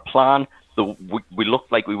 Rafa had a plan. We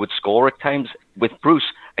looked like we would score at times. With Bruce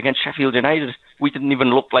against Sheffield United, we didn't even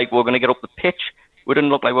look like we were going to get up the pitch. We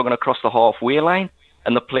didn't look like we were going to cross the halfway line.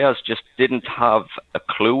 And the players just didn't have a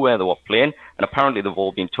clue where they were playing. And apparently they've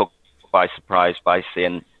all been took by surprise by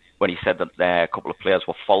saying, when he said that a couple of players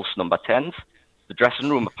were false number 10s, the dressing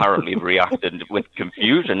room apparently reacted with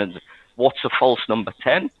confusion. And what's a false number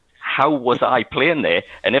 10? How was I playing there?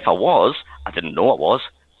 And if I was, I didn't know I was.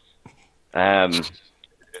 I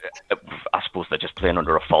suppose they're just playing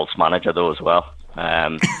under a false manager though as well.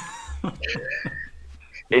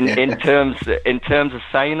 In terms of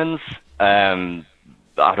signings,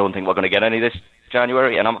 I don't think we're going to get any this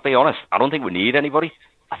January. And I'm going to be honest, I don't think we need anybody.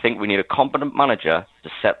 I think we need a competent manager to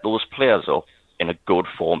set those players up in a good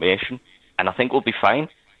formation, and I think we'll be fine.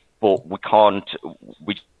 But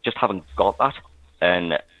we just haven't got that,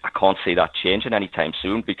 and I can't see that changing anytime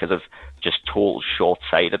soon because of just total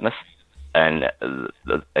short-sightedness and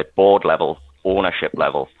at board level, ownership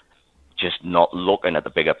level, just not looking at the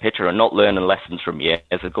bigger picture and not learning lessons from years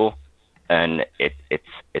ago. And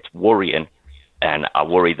it's worrying, and I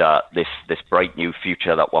worry that this bright new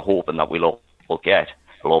future that we're hoping that we'll get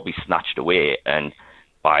will all be snatched away, and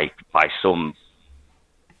by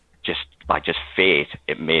just fate,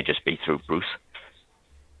 it may just be through Bruce.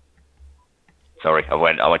 Sorry, I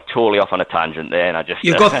went totally off on a tangent there, and I just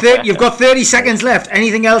you've got 30 seconds left.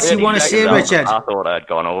 Anything else you want to say, Richard? I thought I'd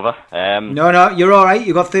gone over. No, you're all right.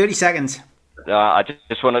 You've got 30 seconds. I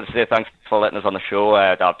just wanted to say thanks for letting us on the show.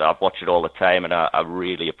 I've watched it all the time, and I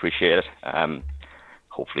really appreciate it.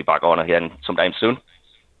 Hopefully back on again sometime soon.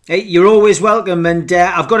 Hey, you're always welcome, and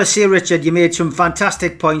I've got to say, Richard, you made some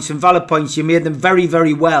fantastic points, some valid points. You made them very,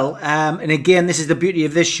 very well. And again, this is the beauty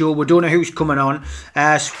of this show. We don't know who's coming on.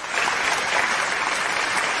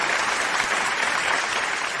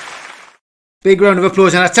 Big round of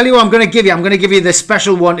applause, and I tell you what I'm going to give you. I'm going to give you the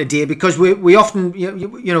special one today because we often,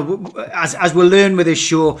 you know, as we learn with this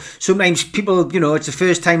show, sometimes people, it's the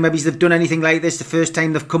first time maybe they've done anything like this, the first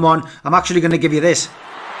time they've come on. I'm actually going to give you this.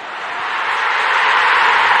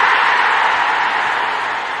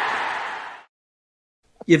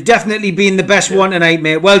 You've definitely been the best one tonight,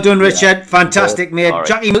 mate. Well done, Richard. Yeah. Fantastic, mate.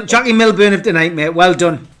 Right. Jackie Milburn of tonight, mate. Well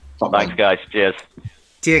done. Thanks, guys. Cheers.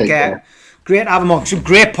 Take care. Great to have him on. Some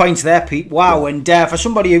great points there, Pete. Wow. And for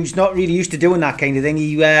somebody who's not really used to doing that kind of thing,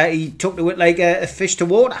 he took to it like a fish to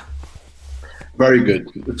water. Very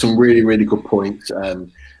good. Some really, really good points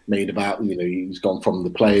made about, he's gone from the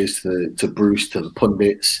players to Bruce, to the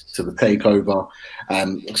pundits, to the takeover.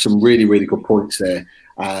 Some really, really good points there.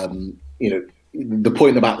 The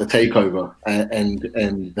point about the takeover and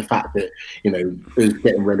the fact that us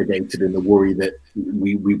getting relegated and the worry that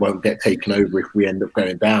we won't get taken over if we end up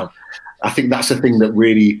going down. I think that's the thing that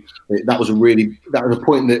was a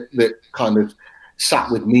point that kind of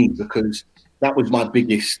sat with me, because that was my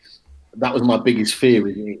biggest fear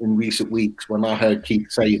in recent weeks when I heard Keith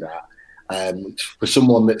say that. For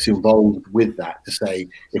someone that's involved with that to say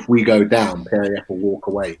if we go down, PAF will walk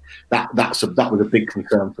away. That was a big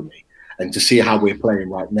concern for me. And to see how we're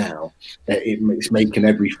playing right now, it's making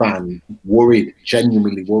every fan worried,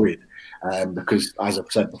 genuinely worried, because, as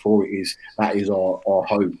I've said before, that is our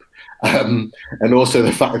hope. And also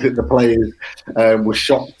the fact that the players were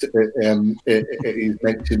shocked at his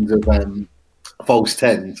mentions of false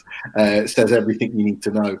tens says everything you need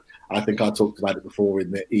to know. I think I talked about it before,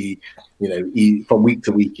 in that he from week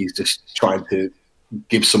to week he's just trying to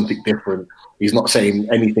give something different. He's not saying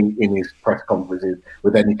anything in his press conferences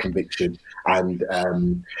with any conviction. And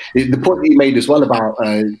the point that he made as well about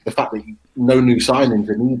the fact that no new signings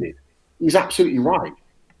are needed, he's absolutely right.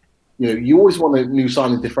 You always want a new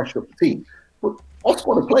signing to freshen up the team. But our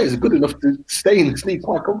squad of players are good enough to stay in this league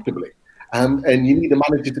quite comfortably. And you need a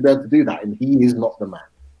manager to be able to do that, and he is not the man.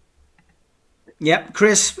 Yep,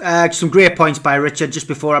 Chris, some great points by Richard just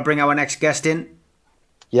before I bring our next guest in.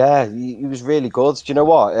 Yeah, he was really good. Do you know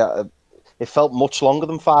what? It felt much longer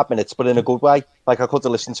than 5 minutes, but in a good way. Like, I could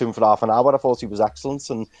have listened to him for half an hour. I thought he was excellent.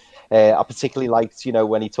 And I particularly liked,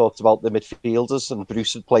 when he talked about the midfielders, and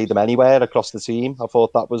Bruce had played them anywhere across the team. I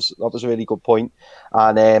thought that was a really good point.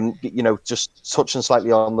 And, just touching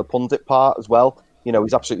slightly on the pundit part as well.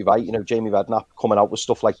 He's absolutely right. Jamie Redknapp coming out with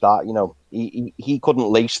stuff like that. He couldn't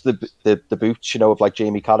lace the boots, of like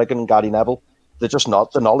Jamie Carragher and Gary Neville. They're just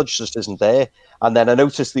not. The knowledge just isn't there. And then I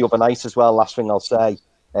noticed the other night as well, last thing I'll say,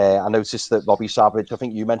 I noticed that Robbie Savage, I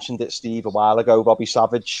think you mentioned it, Steve, a while ago. Robbie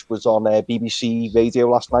Savage was on BBC Radio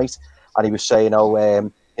last night, and he was saying,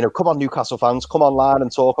 come on, Newcastle fans, come online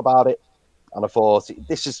and talk about it. And I thought,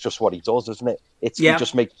 this is just what he does, isn't it? He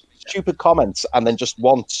just makes stupid comments and then just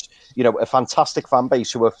wants, a fantastic fan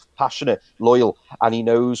base who are passionate, loyal, and he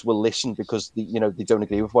knows will listen because, they don't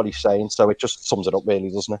agree with what he's saying. So it just sums it up,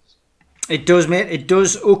 really, doesn't it? It does, mate. It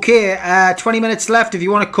does. Okay, 20 minutes left. If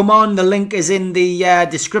you want to come on, the link is in the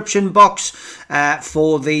description box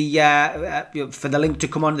for the link to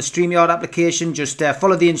come on the StreamYard application. Just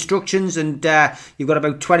follow the instructions, and you've got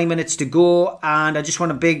about 20 minutes to go. And I just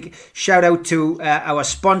want a big shout out to our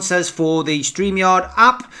sponsors for the StreamYard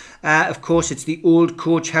app. Of course, it's the Old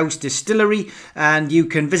Coach House Distillery, and you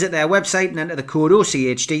can visit their website and enter the code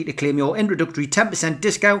OCHD to claim your introductory 10%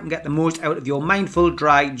 discount and get the most out of your Mindful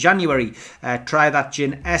Dry January. Try that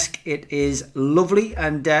gin-esque. It is lovely.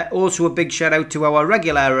 And also a big shout out to our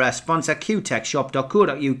regular sponsor,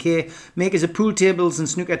 qtechshop.co.uk, makers of pool tables and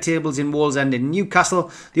snooker tables in Wallsend in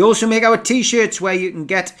Newcastle. They also make our t-shirts, where you can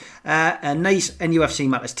get a nice NUFC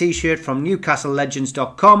Matters t-shirt from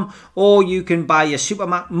newcastlelegends.com, or you can buy your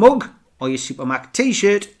Supermac mug or your Supermac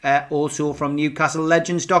t-shirt also from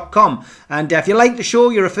newcastlelegends.com. And if you like the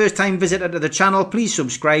show, you're a first time visitor to the channel, please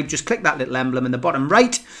subscribe. Just click that little emblem in the bottom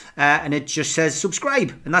right and it just says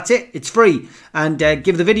subscribe, and that's it. It's free. And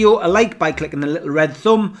give the video a like by clicking the little red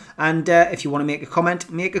thumb, and if you want to make a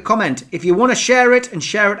comment, make a comment. If you want to share it and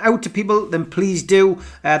share it out to people, then please do.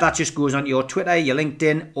 That just goes on your Twitter, your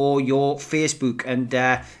LinkedIn or your Facebook, and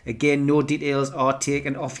again, no details are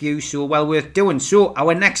taken off you, so well worth doing. So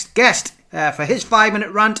our next guest for his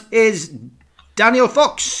 5-minute rant is Daniel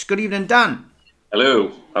Fox. Good evening, Dan.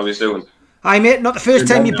 Hello, how are you doing? Hi, mate. Not the first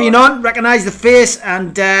time you've been on. Recognise the face,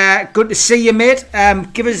 and good to see you, mate.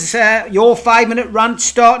 Give us your 5-minute rant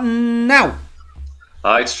starting now.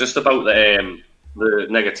 It's just about the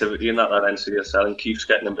negativity and that NCSL, and Keith's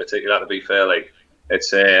getting in particular. To be fair, it's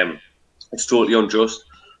totally unjust.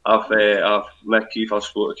 I've met Keith. I've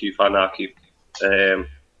spoken to Keith. I know Keith. Done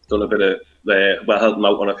a bit of helped him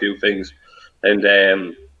out on a few things, and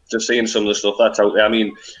just seeing some of the stuff that's out there. I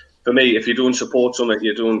mean, for me, if you're doing support something,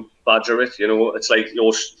 you're doing badger it. It's like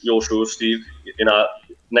your show, Steve.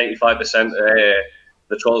 95%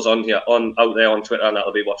 the trolls on here, out there on Twitter, and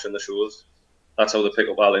that'll be watching the shows. That's how they pick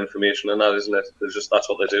up all the information, and that, isn't it? That's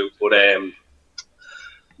what they do. But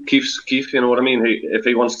Keith, you know what I mean? If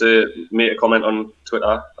he wants to make a comment on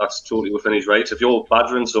Twitter, that's totally within his rights. If you're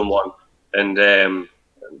badgering someone and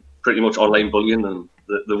pretty much online bullying, and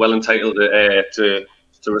they're well entitled to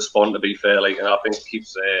respond, to be fair. And I think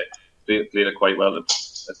Keith's played it quite well, if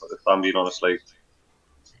I'm being honest.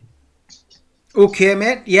 Okay,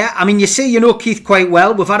 mate. Yeah, I mean, you know Keith quite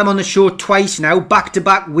well. We've had him on the show twice now,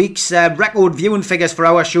 back-to-back weeks. Record viewing figures for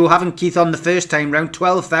our show, having Keith on the first time round,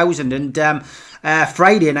 12,000. And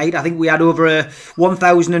Friday night, I think we had over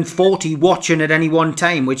 1,040 watching at any one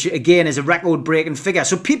time, which again is a record-breaking figure.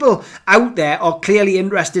 So people out there are clearly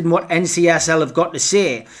interested in what NCSL have got to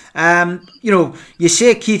say. You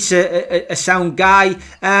say Keith's a sound guy.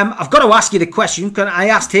 I've got to ask you the question, because I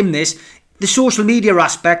asked him this. The social media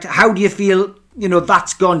aspect, how do you feel,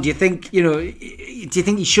 that's gone? Do you think,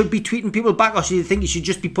 he should be tweeting people back, or do you think he should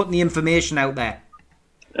just be putting the information out there?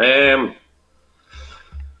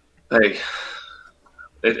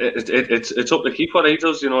 It's up to Keith what he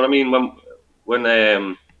does. You know what I mean? When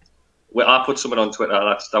I put something on Twitter,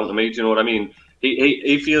 that's down to me. Do you know what I mean?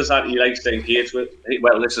 He feels that he likes to engage with.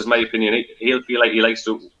 Well, this is my opinion. He'll feel like he likes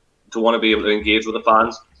to want to be able to engage with the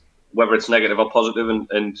fans, whether it's negative or positive,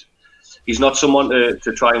 and he's not someone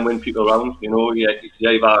to try and win people around. You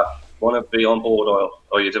either want to be on board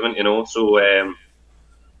or you don't. So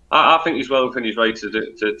I think he's well within his right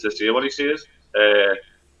to say what he says.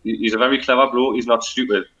 He's a very clever bloke. He's not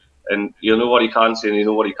stupid, and he'll know what he can say and he'll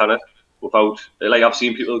know what he can't. Without, I've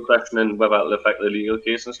seen people questioning whether it'll affect the legal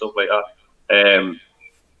case and stuff like that.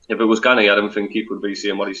 If it was Ghana, I don't think Keith would be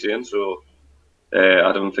saying what he's saying. So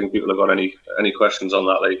I don't think people have got any questions on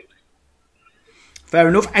that. Fair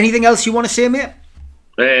enough. Anything else you want to say, mate?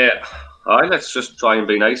 Let's just try and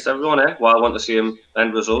be nice to everyone. Well, I want the same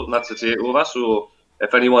end result, and that's to take over. So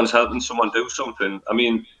if anyone's helping someone do something, I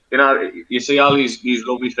mean, you see all these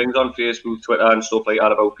lovely things on Facebook, Twitter and stuff like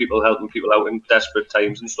that about people helping people out in desperate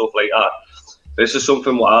times and stuff like that. This is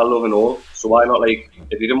something what I love and all. So why not, if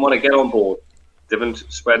you didn't want to get on board, didn't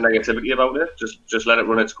spread negativity about it, just let it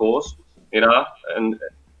run its course, and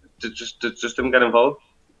just didn't get involved.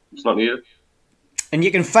 It's not needed. And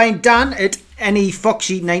you can find Dan at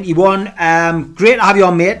AnyFoxy91. Great to have you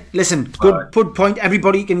on, mate. Listen, good point.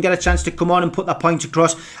 Everybody can get a chance to come on and put their point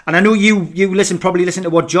across. And I know you probably listen to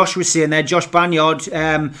what Josh was saying there, Josh Banyard.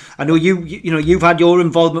 I know you've had your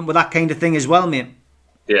involvement with that kind of thing as well, mate.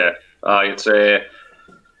 Yeah,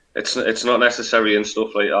 it's not necessary and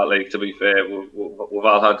stuff like that. Like, to be fair, we've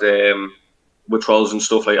all had with trolls and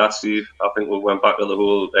stuff like that, Steve. I think we went back to the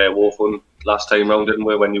whole war fund last time round, didn't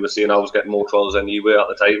we? When you were saying I was getting more trolls than you were at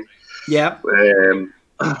the time. Yeah.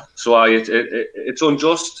 So it's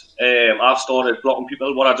unjust. I've started blocking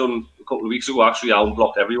people. What I done a couple of weeks ago, actually, I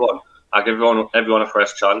unblocked everyone. I give everyone a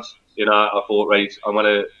fresh chance. You know, I thought, right, I'm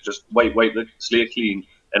gonna just wipe the slate clean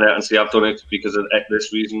and say I've done it because of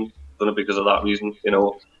this reason, done it because of that reason. You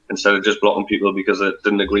know, instead of just blocking people because they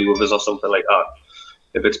didn't agree with us or something like that.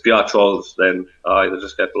 If it's PR trolls, then they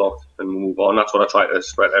just get blocked and move on. That's what I try to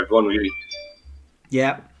spread everyone, really.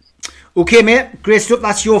 Yeah. Okay, mate. Great stuff.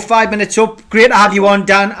 That's your 5 minutes up. Great to have you on,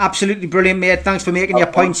 Dan. Absolutely brilliant, mate. Thanks for making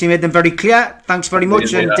your points. You made them very clear. Thanks very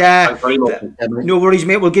much. And Thanks very much. No worries,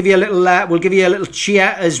 mate. We'll give you a little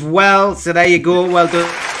cheer as well. So there you go. Well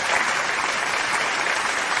done.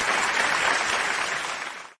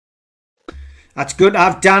 That's good to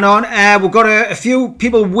have Dan on. We've got a few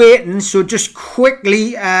people waiting, so just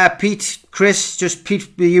quickly, Pete, Chris, just Pete,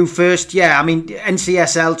 you first. Yeah, I mean,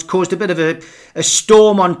 NCSL's caused a bit of a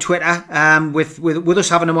storm on Twitter with us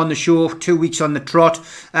having him on the show 2 weeks on the trot.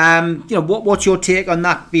 What's your take on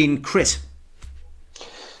that being, Chris?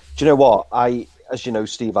 Do you know what? As you know,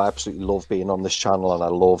 Steve, I absolutely love being on this channel, and I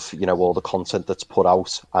love, all the content that's put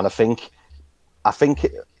out. And I think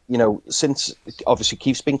since obviously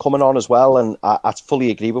Keith's been coming on as well, and I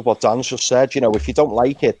fully agree with what Dan's just said. If you don't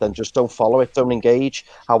like it, then just don't follow it, don't engage.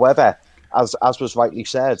 However, as was rightly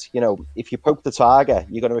said, if you poke the tiger,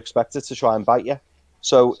 you're going to expect it to try and bite you.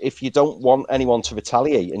 So if you don't want anyone to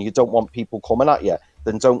retaliate and you don't want people coming at you,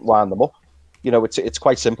 then don't wind them up. It's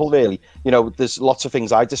quite simple, really. There's lots of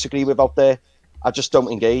things I disagree with out there. I just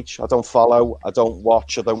don't engage. I don't follow. I don't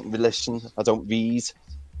watch. I don't listen. I don't read.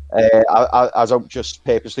 I don't just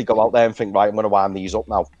purposely go out there and think, right, I'm going to wind these up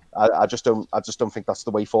now. I just don't think that's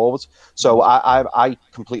the way forward. So I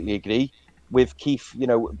completely agree with Keith.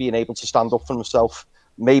 Being able to stand up for himself.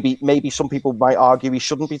 Maybe some people might argue he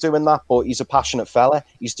shouldn't be doing that, but he's a passionate fella.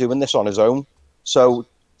 He's doing this on his own. So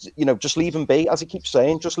just leave him be, as he keeps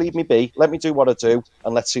saying. Just leave me be. Let me do what I do,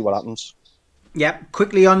 and let's see what happens. Yeah,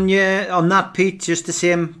 quickly on that, Pete. Just the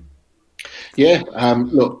same. Yeah,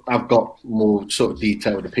 look, I've got more sort of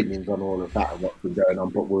detailed opinions on all of that and what's been going on,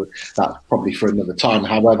 but that's probably for another time.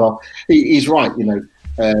 However, he's right.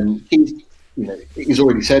 He's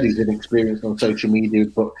already said he's inexperienced on social media,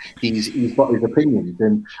 but he's got his opinions,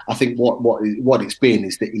 and I think what it's been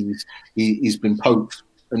is that he's been poked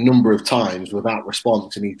a number of times without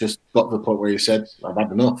response, and he just got to the point where he said, I've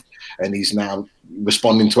had enough, and he's now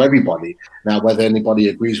responding to everybody. Now, whether anybody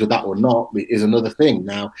agrees with that or not is another thing.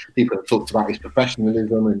 Now, people have talked about his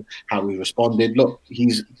professionalism and how he responded. Look,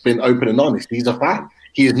 he's been open and honest. He's a fan.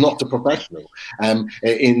 He is not a professional. And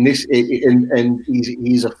he's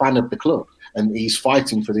a fan of the club, and he's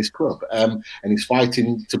fighting for this club, and he's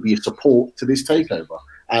fighting to be a support to this takeover.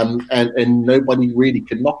 And nobody really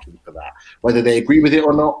can knock him for that. Whether they agree with it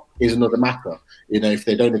or not is another matter. If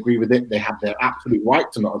they don't agree with it, they have their absolute right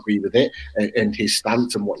to not agree with it and his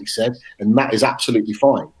stance and what he said, and that is absolutely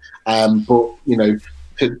fine. But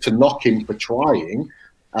to knock him for trying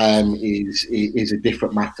is a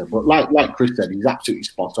different matter. But like Chris said, he's absolutely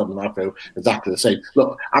spot on, and I feel exactly the same.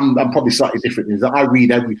 Look, I'm probably slightly different in that I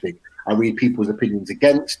read everything. I read people's opinions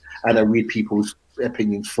against, and I read people's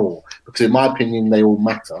opinions for, because in my opinion they all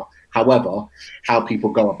matter. However, how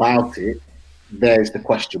people go about it, there's the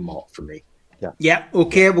question mark for me. Yeah.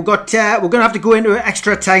 Okay. We're going to have to go into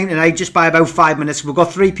extra time tonight, just by about 5 minutes. We've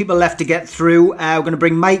got 3 people left to get through. We're going to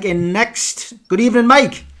bring Mike in next. Good evening,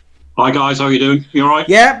 Mike. Hi guys, how are you doing? You all right?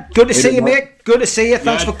 Yeah. Good to see you, mate. Good to see you.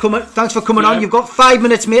 Thanks for coming on. You've got 5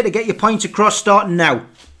 minutes, mate, to get your points across. Starting now.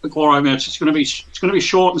 All right, mate. It's going to be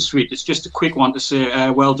short and sweet. It's just a quick one to say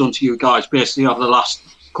well done to you guys. Basically, over the last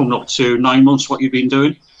coming up to 9 months, what you've been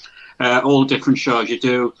doing, all the different shows you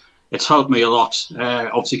do, it's helped me a lot.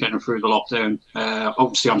 Obviously, getting through the lockdown.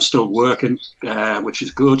 Obviously, I'm still working, which is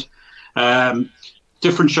good.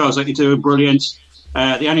 Different shows that you do, brilliant.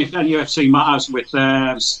 The NUFC Matters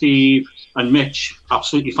with Steve and Mitch,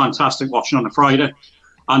 absolutely fantastic. Watching on a Friday,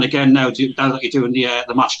 and again now that you're doing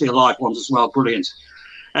the Match Day Live ones as well, brilliant.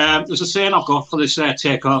 There's a saying I've got for this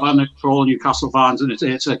takeover, and for all Newcastle fans, and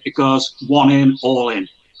it goes one in, all in,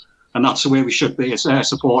 and that's the way we should be as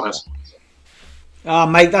supporters. Oh,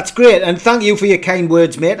 Mike, that's great. And thank you for your kind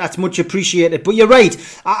words, mate. That's much appreciated. But you're right.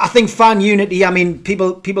 I think fan unity, I mean,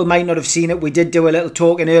 people might not have seen it. We did do a little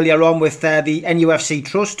talking earlier on with the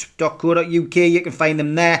nufctrust.co.uk. You can find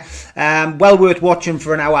them there. Well worth watching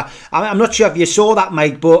for an hour. I'm not sure if you saw that,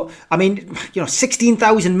 Mike, but I mean,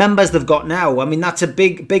 16,000 members they've got now. I mean, that's a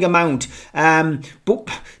big amount. But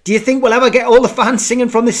do you think we'll ever get all the fans singing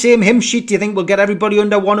from the same hymn sheet? Do you think we'll get everybody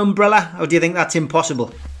under one umbrella? Or do you think that's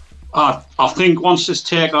impossible? I think once this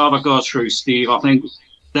takeover goes through, Steve, I think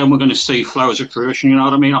then we're going to see flowers of fruition. You know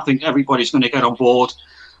what I mean? I think everybody's going to get on board.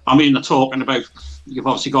 I mean, they're talking about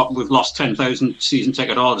we've lost 10,000 season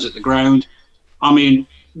ticket holders at the ground. I mean,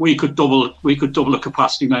 we could double the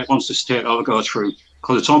capacity, mate, once this takeover goes through,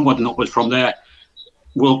 because it's onward and upwards from there.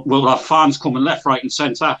 We'll have fans coming left, right, and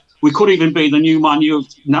centre. We could even be the new Man U of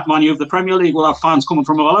the Premier League. We'll have fans coming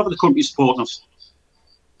from all over the country supporting us.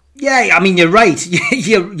 Yeah, I mean, you're right.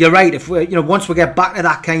 You're right. If we, once we get back to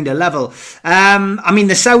that kind of level, I mean,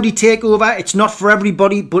 the Saudi takeover, it's not for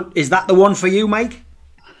everybody, but is that the one for you, Mike?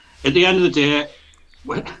 At the end of the day,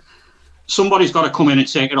 somebody's got to come in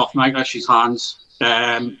and take it off Mike Ashley's hands.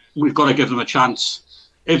 We've got to give them a chance.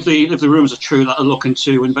 If the rumours are true that they're looking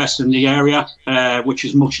to invest in the area, which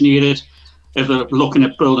is much needed, if they're looking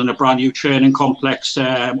at building a brand new training complex,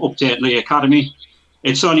 updating the academy,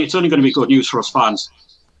 it's only going to be good news for us fans.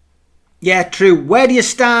 Yeah, true. Where do you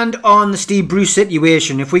stand on the Steve Bruce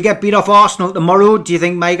situation? If we get beat off Arsenal tomorrow, do you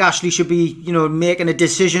think Mike Ashley should be, making a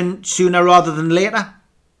decision sooner rather than later?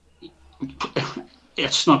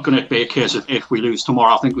 It's not going to be a case of if we lose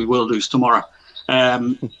tomorrow. I think we will lose tomorrow.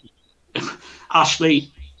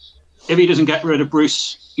 Ashley, if he doesn't get rid of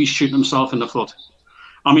Bruce, he's shooting himself in the foot.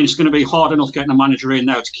 I mean, it's going to be hard enough getting a manager in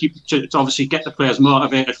now to obviously get the players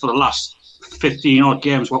motivated for the last 15 odd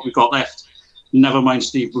games what we've got left. Never mind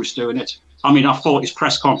Steve Bruce doing it. I mean, I thought his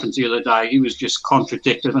press conference the other day, he was just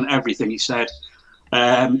contradictory in everything he said.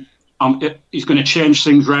 He's going to change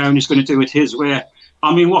things around. He's going to do it his way.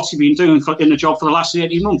 I mean, what's he been doing in the job for the last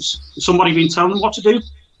 18 months? Has somebody been telling him what to do?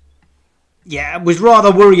 Yeah, it was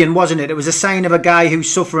rather worrying, wasn't it? It was a sign of a guy who's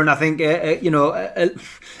suffering, I think, a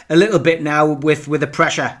little bit now with the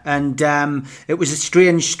pressure. And it was a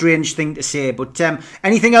strange thing to say. But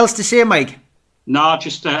anything else to say, Mike? No,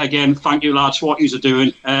 just again, thank you, lads, for what you're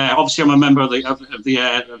doing. Obviously, I'm a member of the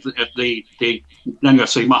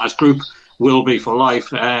NUFC Matters group. Will be for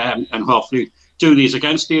life, and hopefully do these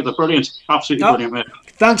again, Steve. They're brilliant, absolutely brilliant, mate.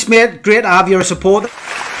 Thanks, mate. Great to have your support.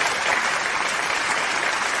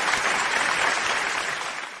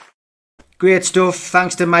 Great stuff.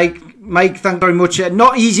 Thanks to Mike. Mike, thanks very much.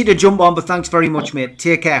 Not easy to jump on, but thanks very much, mate.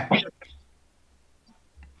 Take care.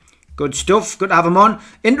 Good stuff. Good to have him on.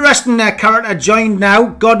 Interesting character joined now.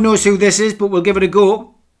 God knows who this is, but we'll give it a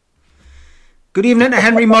go. Good evening to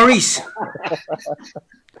Henry Maurice.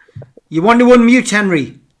 You want to unmute,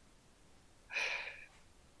 Henry?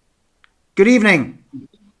 Good evening.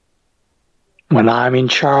 When I'm in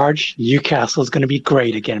charge, Newcastle's going to be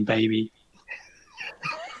great again, baby.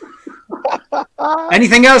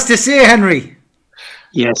 Anything else to say, Henry?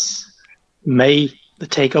 Yes. May the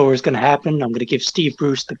takeover is going to happen. I'm going to give Steve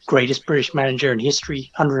Bruce, the greatest British manager in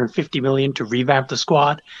history, 150 million to revamp the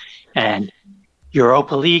squad. And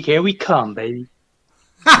Europa League, here we come, baby.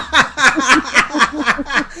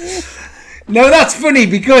 No, that's funny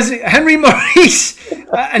because Henry Maurice,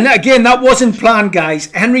 and again, that wasn't planned,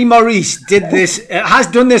 guys. Henry Maurice did this, has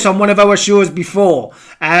done this on one of our shows before.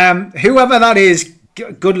 Whoever that is,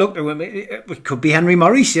 good luck to him. It could be Henry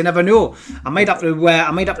Maurice. You never know. I might have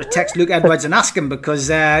to text Luke Edwards and ask him because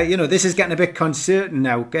this is getting a bit concerning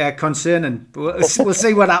now. Concerning. We'll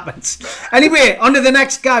see what happens. Anyway, on to the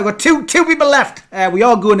next guy. We've got two people left. We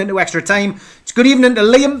are going into extra time. It's good evening to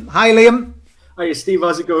Liam. Hi, Liam. Hi, Steve.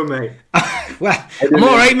 How's it going, mate? Well, I'm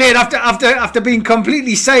all right, mate. After being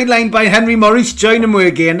completely sidelined by Henry Maurice joining me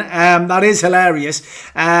again, that is hilarious.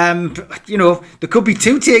 There could be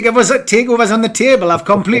two takeovers on the table. I've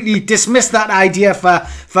completely dismissed that idea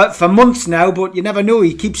for months now, but you never know.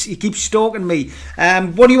 He keeps stalking me.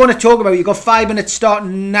 What do you want to talk about? You've got 5 minutes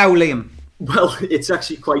starting now, Liam. Well, it's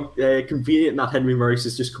actually quite convenient that Henry Maurice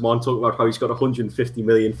has just come on talking about how he's got 150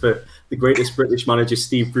 million for the greatest British manager,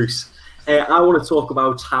 Steve Bruce. I want to talk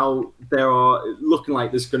about how there are looking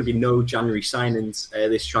like there's going to be no January signings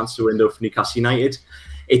this transfer window for Newcastle United.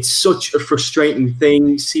 It's such a frustrating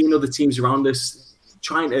thing seeing other teams around us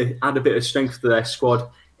trying to add a bit of strength to their squad,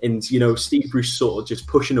 and Steve Bruce sort of just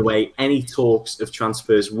pushing away any talks of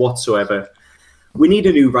transfers whatsoever. We need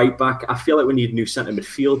a new right back. I feel like we need a new centre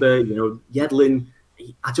midfielder. Yedlin,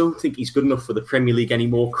 I don't think he's good enough for the Premier League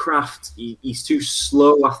anymore. Kraft, he's too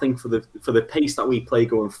slow, I think, for the pace that we play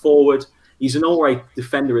going forward. He's an all right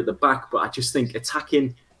defender at the back, but I just think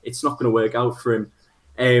attacking, it's not going to work out for him.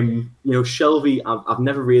 Shelvey, I've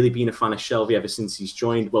never really been a fan of Shelvey ever since he's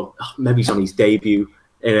joined. Well, maybe he's on his debut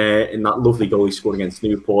in that lovely goal he scored against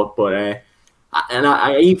Newport. But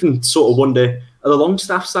I even sort of wonder, are the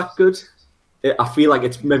Longstaffs that good? I feel like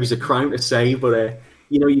it's a crime to say, but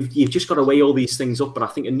you've just got to weigh all these things up. But I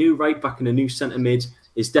think a new right back and a new centre mid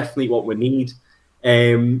is definitely what we need.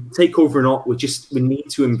 Takeover or not, we need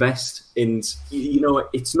to invest. And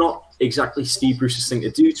it's not exactly Steve Bruce's thing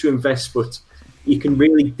to do to invest, but you can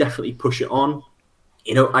really definitely push it on.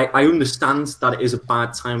 I understand that it is a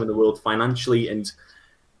bad time in the world financially, and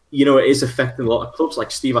it is affecting a lot of clubs.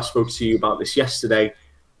 Like Steve, I spoke to you about this yesterday.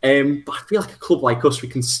 But I feel like a club like us, we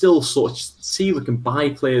can still sort of see we can buy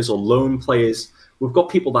players or loan players. We've got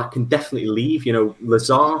people that can definitely leave.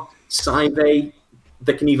 Lazar, Saive,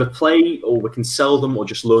 they can either play or we can sell them or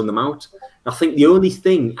just loan them out. I think the only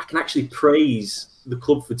thing I can actually praise the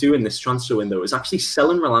club for doing this transfer window is actually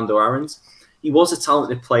selling Rolando Aarons. He was a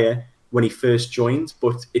talented player when he first joined,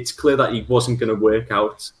 but it's clear that he wasn't going to work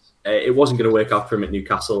out. It wasn't going to work out for him at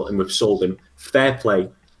Newcastle, and we've sold him. Fair play.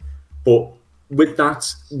 But with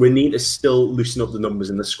that, we need to still loosen up the numbers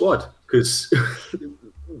in the squad, because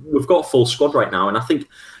we've got a full squad right now. And I think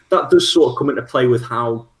that does sort of come into play with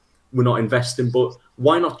how we're not investing. But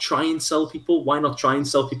why not try and sell people? Why not try and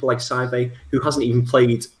sell people like Saive, who hasn't even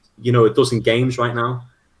played, a dozen games right now?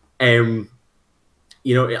 I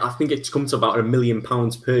think it's come to about £1 million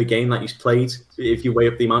per game that he's played, if you weigh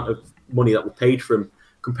up the amount of money that we paid for him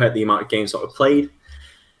compared to the amount of games that were played.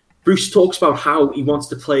 Bruce talks about how he wants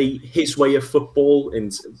to play his way of football,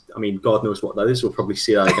 and I mean, God knows what that is. We'll probably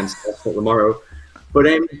see that against Arsenal tomorrow. But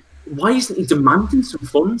why isn't he demanding some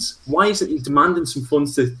funds? Why isn't he demanding some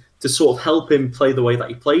funds to sort of help him play the way that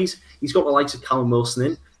he plays? He's got the likes of Callum Wilson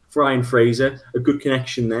in, Brian Fraser, a good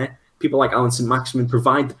connection there. People like Alan St-Maximin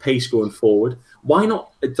provide the pace going forward. Why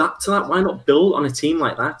not adapt to that? Why not build on a team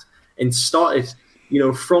like that and start it,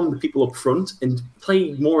 from the people up front and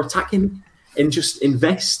play more attacking and just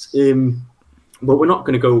invest? But we're not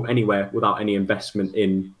going to go anywhere without any investment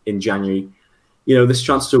in January. This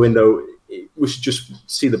transfer window, we should just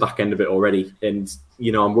see the back end of it already. And,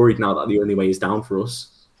 I'm worried now that the only way is down for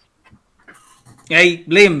us. Hey,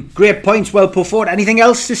 Liam, great points, well put forward. Anything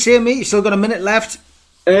else to say, mate? You still got a minute left?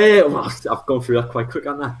 I've gone through that quite quick,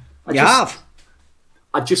 haven't I?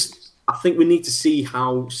 I think we need to see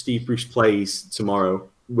how Steve Bruce plays tomorrow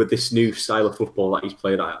with this new style of football that he's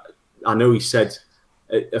played. I know he said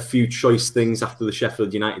a few choice things after the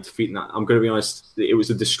Sheffield United defeat, and I'm going to be honest, it was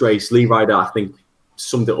a disgrace. Lee Ryder, I think,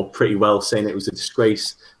 summed it up pretty well, saying it was a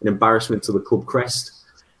disgrace, an embarrassment to the club crest.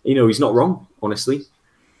 He's not wrong, honestly.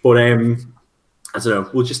 But I don't know.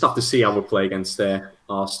 We'll just have to see how we play against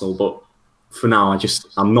Arsenal. But for now,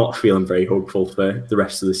 I'm not feeling very hopeful for the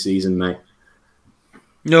rest of the season, mate.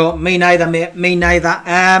 No, me neither, mate. Me neither.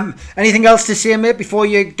 Anything else to say, mate, before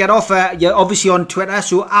you get off? You're obviously on Twitter,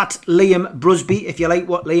 so at Liam Brusby, if you like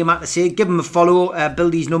what Liam had to say, give him a follow,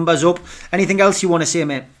 build these numbers up. Anything else you want to say,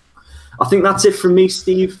 mate? I think that's it from me,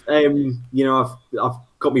 Steve. I've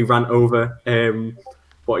got me rant over.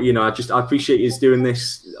 But I appreciate you doing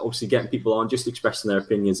this. Obviously, getting people on, just expressing their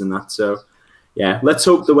opinions and that. So, yeah, let's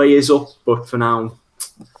hope the way is up. But for now,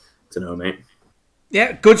 I don't know, mate.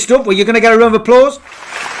 Yeah, good stuff. Well, you're going to get a round of applause.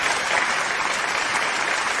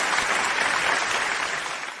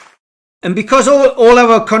 And because all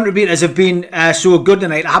our contributors have been so good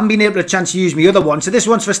tonight, I haven't been able to chance to use my other one. So this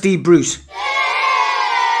one's for Steve Bruce.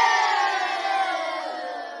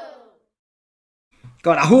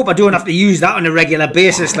 God, I hope I don't have to use that on a regular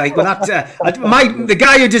basis. Like, but the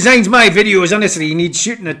guy who designs my videos, honestly, he needs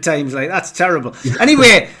shooting at times. Like, that's terrible.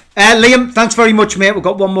 Anyway, Liam, thanks very much, mate. We've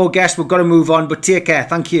got one more guest. We've got to move on, but take care.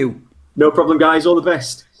 Thank you. No problem, guys. All the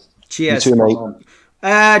best. Cheers. You too,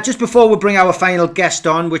 mate. Just before we bring our final guest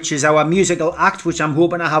on, which is our musical act, which I'm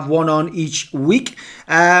hoping to have one on each week.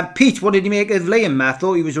 Pete, what did you make of Liam? I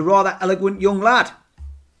thought he was a rather eloquent young lad.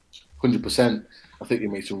 100%. I think he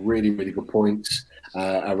made some really, really good points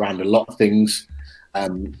around a lot of things.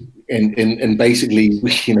 And basically,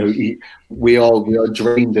 we are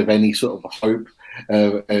drained of any sort of hope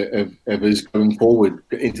of us going forward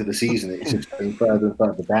into the season. It's just going further and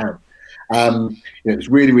further down. It's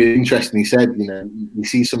really, really interesting. He said, we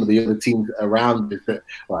see some of the other teams around us that,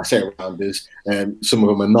 well, I say around us, some of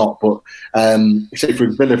them are not, but say for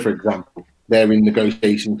Villa, for example, they're in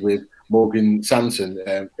negotiations with Morgan Sanson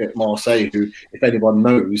at Marseille, who, if anyone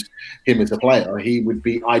knows him as a player, he would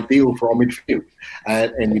be ideal for our midfield,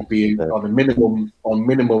 and he'd be on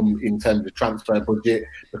minimum in terms of transfer budget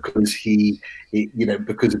because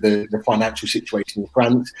because of the financial situation in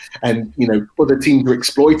France, and other teams are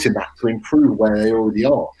exploiting that to improve where they already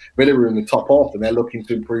are. Villa are in the top half, and they're looking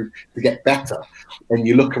to improve to get better. And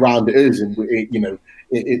you look around at us, and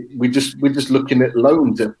we're just looking at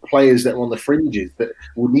loans of players that are on the fringes that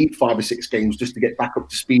will need 5 or 6 games just to get back up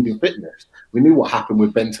to speed and fitness. We knew what happened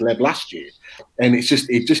with Ben Taleb last year, and it just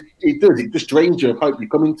drains you of hope. You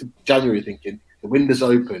come into January thinking the window's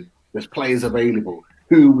open, there's players available.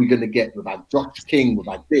 Who are we going to get? We've had Josh King, we've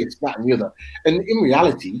had this, that, and the other. And in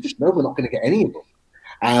reality, you just know we're not going to get any of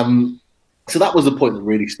them. So that was the point that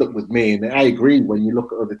really stuck with me. And I agree when you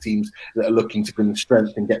look at other teams that are looking to bring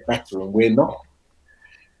strength and get better, and we're not.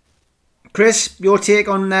 Chris, your take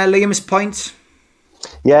on Liam's points?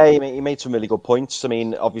 Yeah, he made some really good points. I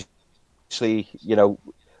mean, obviously,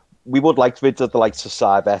 we would like to rid of the likes of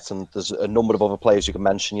Saibet, and there's a number of other players you can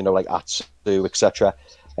mention, like Atsu, etc.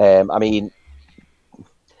 I mean,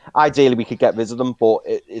 ideally we could get rid of them, but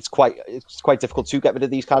it's quite difficult to get rid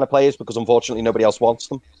of these kind of players because unfortunately nobody else wants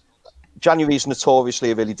them. January is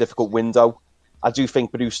notoriously a really difficult window. I do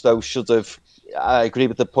think Bruce, though, should have. I agree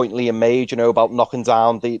with the point Liam made, about knocking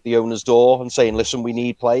down the owner's door and saying, "Listen, we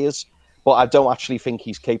need players." But I don't actually think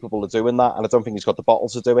he's capable of doing that, and I don't think he's got the bottle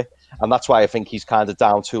to do it. And that's why I think he's kind of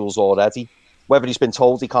down tools already. Whether he's been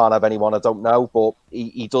told he can't have anyone, I don't know. But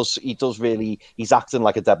he does really. He's acting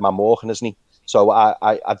like a dead man walking, isn't he? So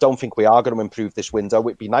I don't think we are going to improve this window.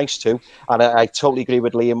 It'd be nice to. And I totally agree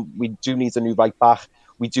with Liam. We do need a new right back.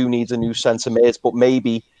 We do need a new centre mid. But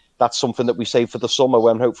maybe that's something that we save for the summer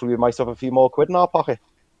when hopefully we might have a few more quid in our pocket.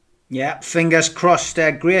 Yeah, fingers crossed.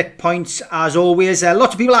 Great points as always.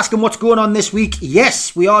 Lots of people asking what's going on this week.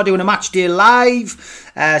 Yes, we are doing a match day live.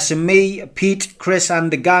 So me, Pete, Chris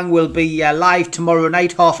and the gang will be live tomorrow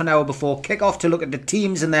night, half an hour before kick-off, to look at the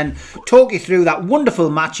teams and then talk you through that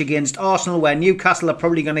wonderful match against Arsenal where Newcastle are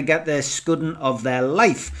probably going to get the scudding of their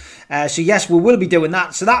life. So yes, we will be doing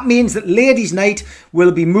that. So that means that Ladies' Night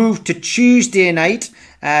will be moved to Tuesday night.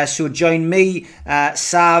 So join me,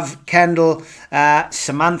 Sav, Kendall,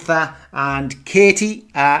 Samantha and Katie,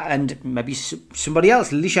 and maybe somebody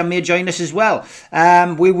else. Alicia may join us as well.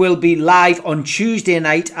 We will be live on Tuesday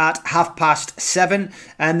night at 7:30,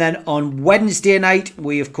 and then on Wednesday night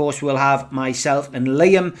we of course will have myself and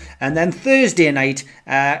Liam, and then Thursday night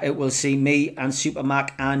it will see me and Super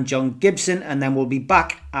Mac and John Gibson, and then we'll be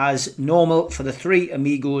back as normal for the Three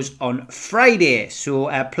Amigos on Friday. So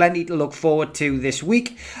plenty to look forward to this week.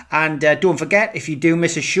 And don't forget, if you do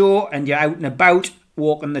miss a show and you're out and about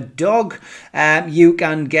walking the dog, you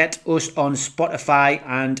can get us on Spotify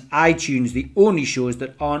and iTunes. The only shows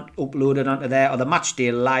that aren't uploaded onto there are the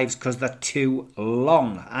Matchday Lives because they're too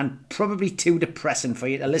long and probably too depressing for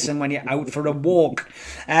you to listen when you're out for a walk.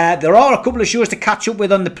 There are a couple of shows to catch up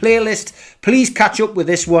with on the playlist. Please catch up with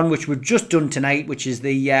this one, which we've just done tonight, which is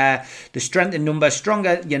the Strength in Numbers,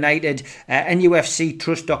 Stronger United,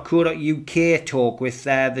 NUFCtrust.co.uk talk with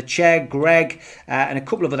the chair, Greg, and a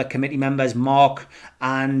couple of other committee members, Mark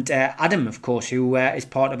and Adam, of course, who is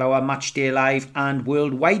part of our Matchday Live and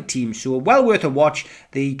Worldwide team. So well worth a watch.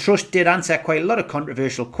 The Trust did answer quite a lot of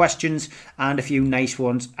controversial questions and a few nice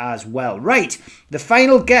ones as well. Right, the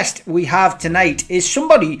final guest we have tonight is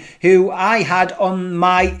somebody who I had on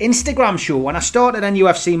my Instagram show when I started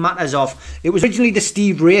NUFC Matters Off. It was originally the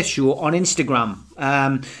Steve Wraith show on Instagram.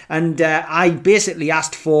 I basically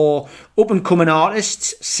asked for up-and-coming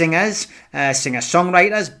artists, singers,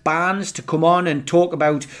 singer-songwriters, bands to come on and talk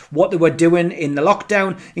about what they were doing in the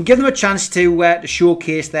lockdown and give them a chance to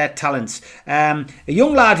showcase their talents. A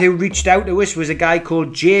young lad who reached out to us was a guy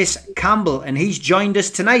called Jace Campbell, and he's joined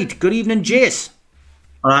us tonight. Good evening, Jace.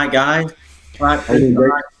 All right, guys. All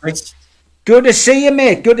right. Good to see you,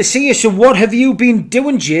 mate. Good to see you. So what have you been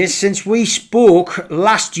doing, Jace, since we spoke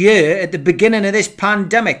last year at the beginning of this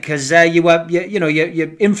pandemic? Because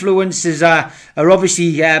your influences are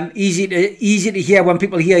obviously easy to hear when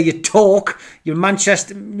people hear you talk. You're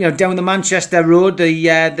Manchester, down the Manchester Road, the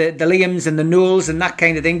Liams and the Knowles and that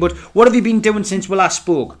kind of thing. But what have you been doing since we last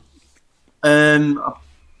spoke?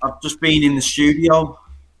 I've just been in the studio.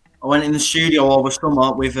 I went in the studio over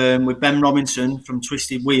summer with Ben Robinson from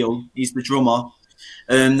Twisted Wheel. He's the drummer.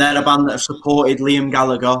 They're a band that have supported Liam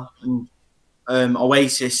Gallagher and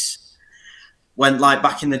Oasis. Went like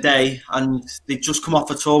back in the day, and they'd just come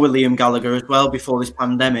off a tour with Liam Gallagher as well before this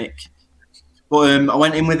pandemic. But I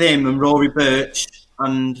went in with him and Rory Birch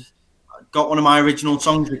and got one of my original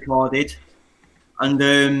songs recorded,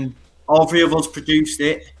 and all three of us produced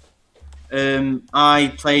it.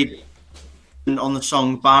 I played on the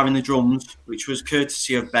song Barring the Drums, which was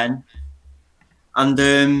courtesy of Ben. And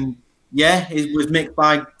it was mixed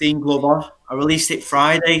by Dean Glover. I released it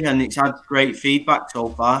Friday and it's had great feedback so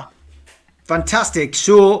far. Fantastic.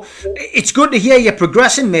 So it's good to hear you're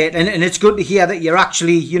progressing, mate, and it's good to hear that you're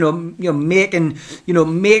actually, you're making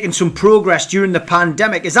some progress during the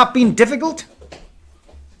pandemic. Has that been difficult?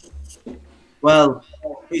 Well,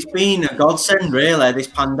 it's been a godsend, really, this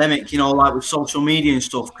pandemic, like with social media and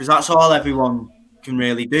stuff, because that's all everyone can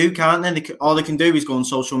really do, can't they? All they can do is go on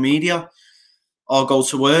social media or go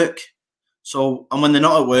to work. So, and when they're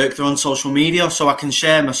not at work, they're on social media, so I can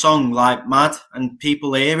share my song like mad and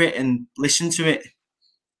people hear it and listen to it.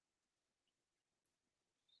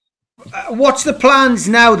 What's the plans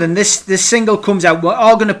now then? This single comes out. We're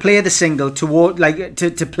all going to play the single to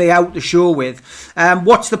play out the show with.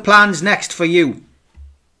 What's the plans next for you?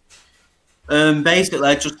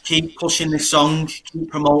 Basically, just keep pushing this song, keep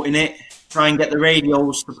promoting it, try and get the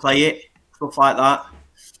radios to play it, stuff like that.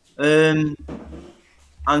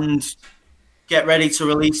 And get ready to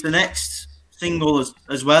release the next single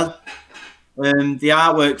as well. The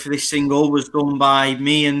artwork for this single was done by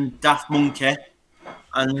me and Daft Monkey,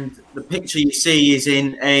 and the picture you see is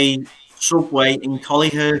in a subway in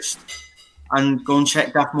Collyhurst. And go and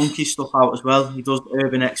check Daft Monkey's stuff out as well. He does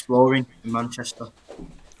urban exploring in Manchester.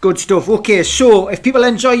 Good stuff. Okay, so if people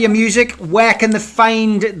enjoy your music, where can they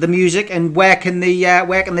find the music and where can they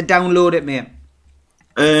download it, mate?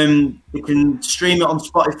 They can stream it on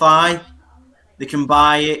Spotify. They can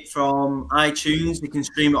buy it from iTunes. They can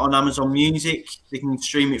stream it on Amazon Music. They can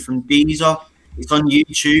stream it from Deezer. It's on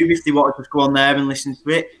YouTube if they want to just go on there and listen to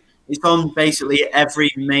it. It's on basically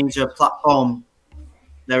every major platform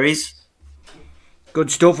there is. Good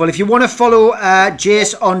stuff. Well, if you want to follow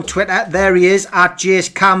Jace on Twitter, there he is, at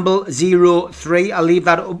JaceCampbell03. I'll leave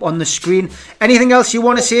that up on the screen. Anything else you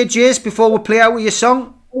want to say, Jace, before we play out with your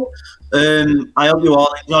song? I hope you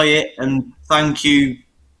all enjoy it, and thank you,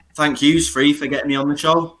 Free, for getting me on the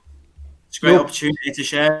show. It's a great opportunity to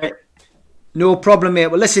share it. No problem, mate.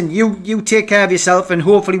 Well, listen, you take care of yourself, and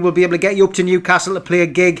hopefully we'll be able to get you up to Newcastle to play a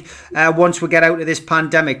gig once we get out of this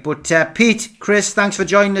pandemic. But Pete, Chris, thanks for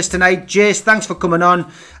joining us tonight. Jace, thanks for coming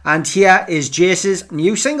on. And here is Jace's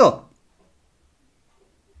new single.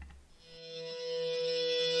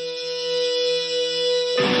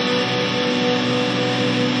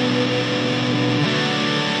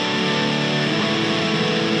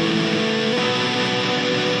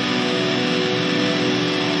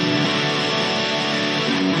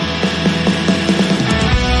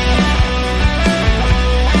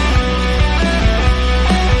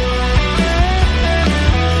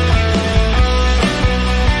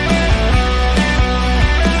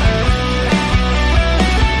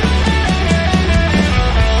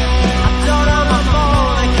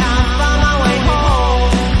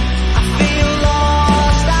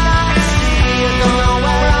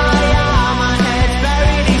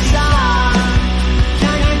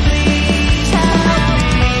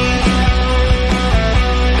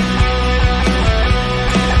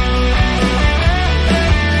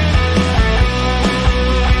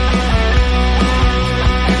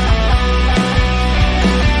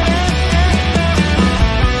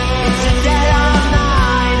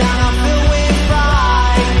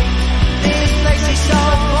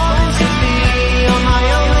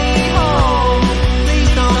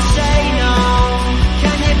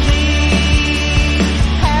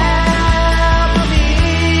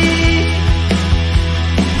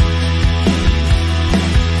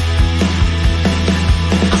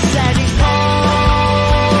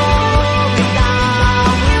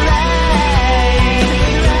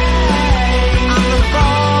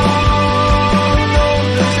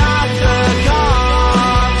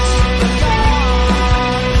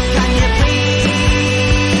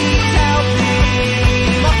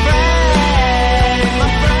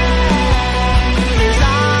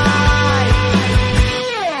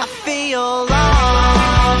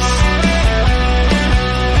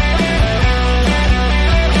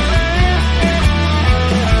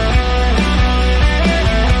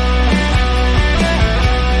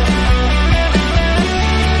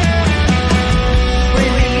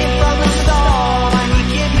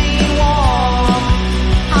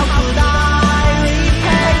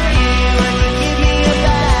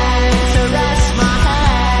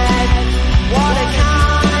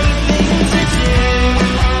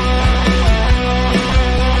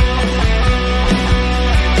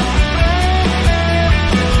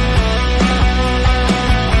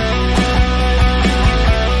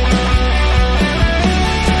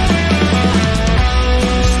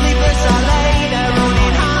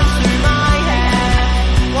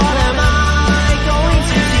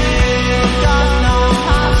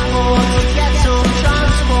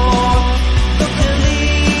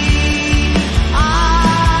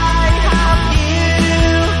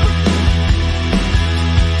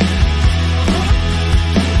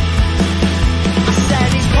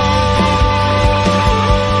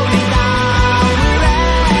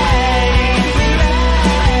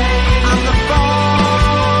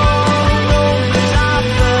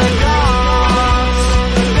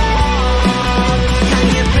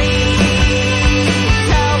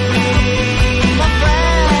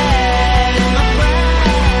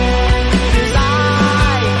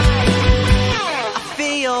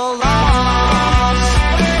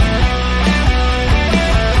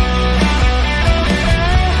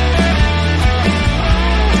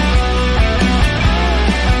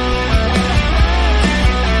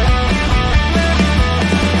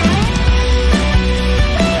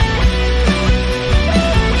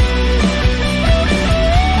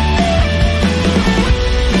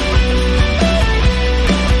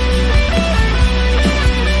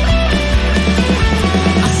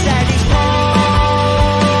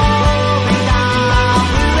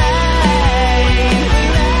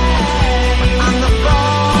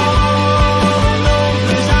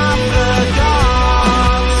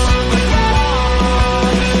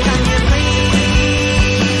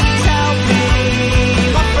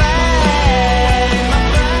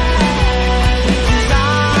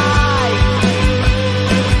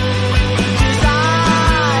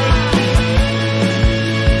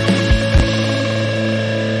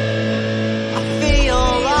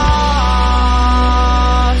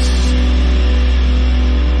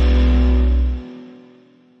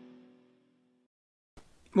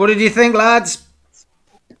 What did you think, lads?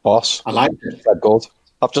 Boss. I liked it. Said good.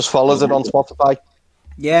 I've just followed it on Spotify.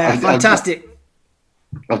 Yeah, fantastic.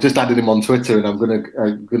 I've just added him on Twitter, and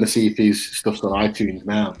I'm gonna see if his stuff's on iTunes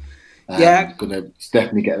now. Yeah, gonna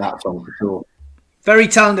definitely get that song for sure. Very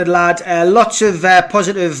talented lad. Lots of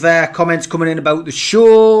positive comments coming in about the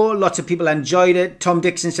show. Lots of people enjoyed it. Tom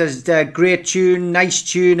Dixon says, great tune, nice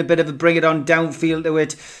tune, a bit of a bring it on down feel to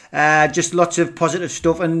it. Just lots of positive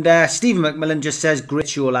stuff. And Stephen McMillan just says, great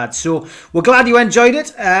show, lads. So we're glad you enjoyed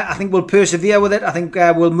it. I think we'll persevere with it. I think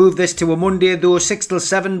we'll move this to a Monday, though, 6 till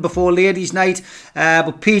 7 before ladies' night.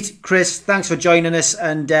 But Pete, Chris, thanks for joining us.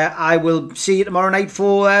 And I will see you tomorrow night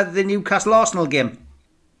for the Newcastle Arsenal game.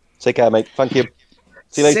 Take care, mate. Thank you.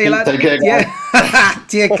 See you later. See you later. Take care, guys. Yeah.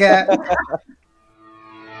 Take care.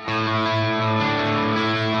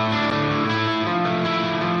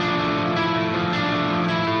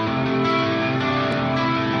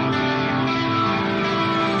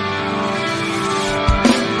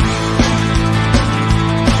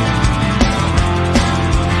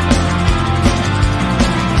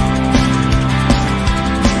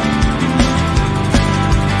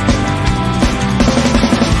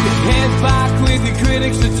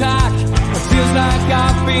 Critics attack. It feels like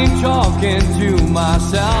I've been talking to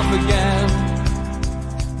myself again.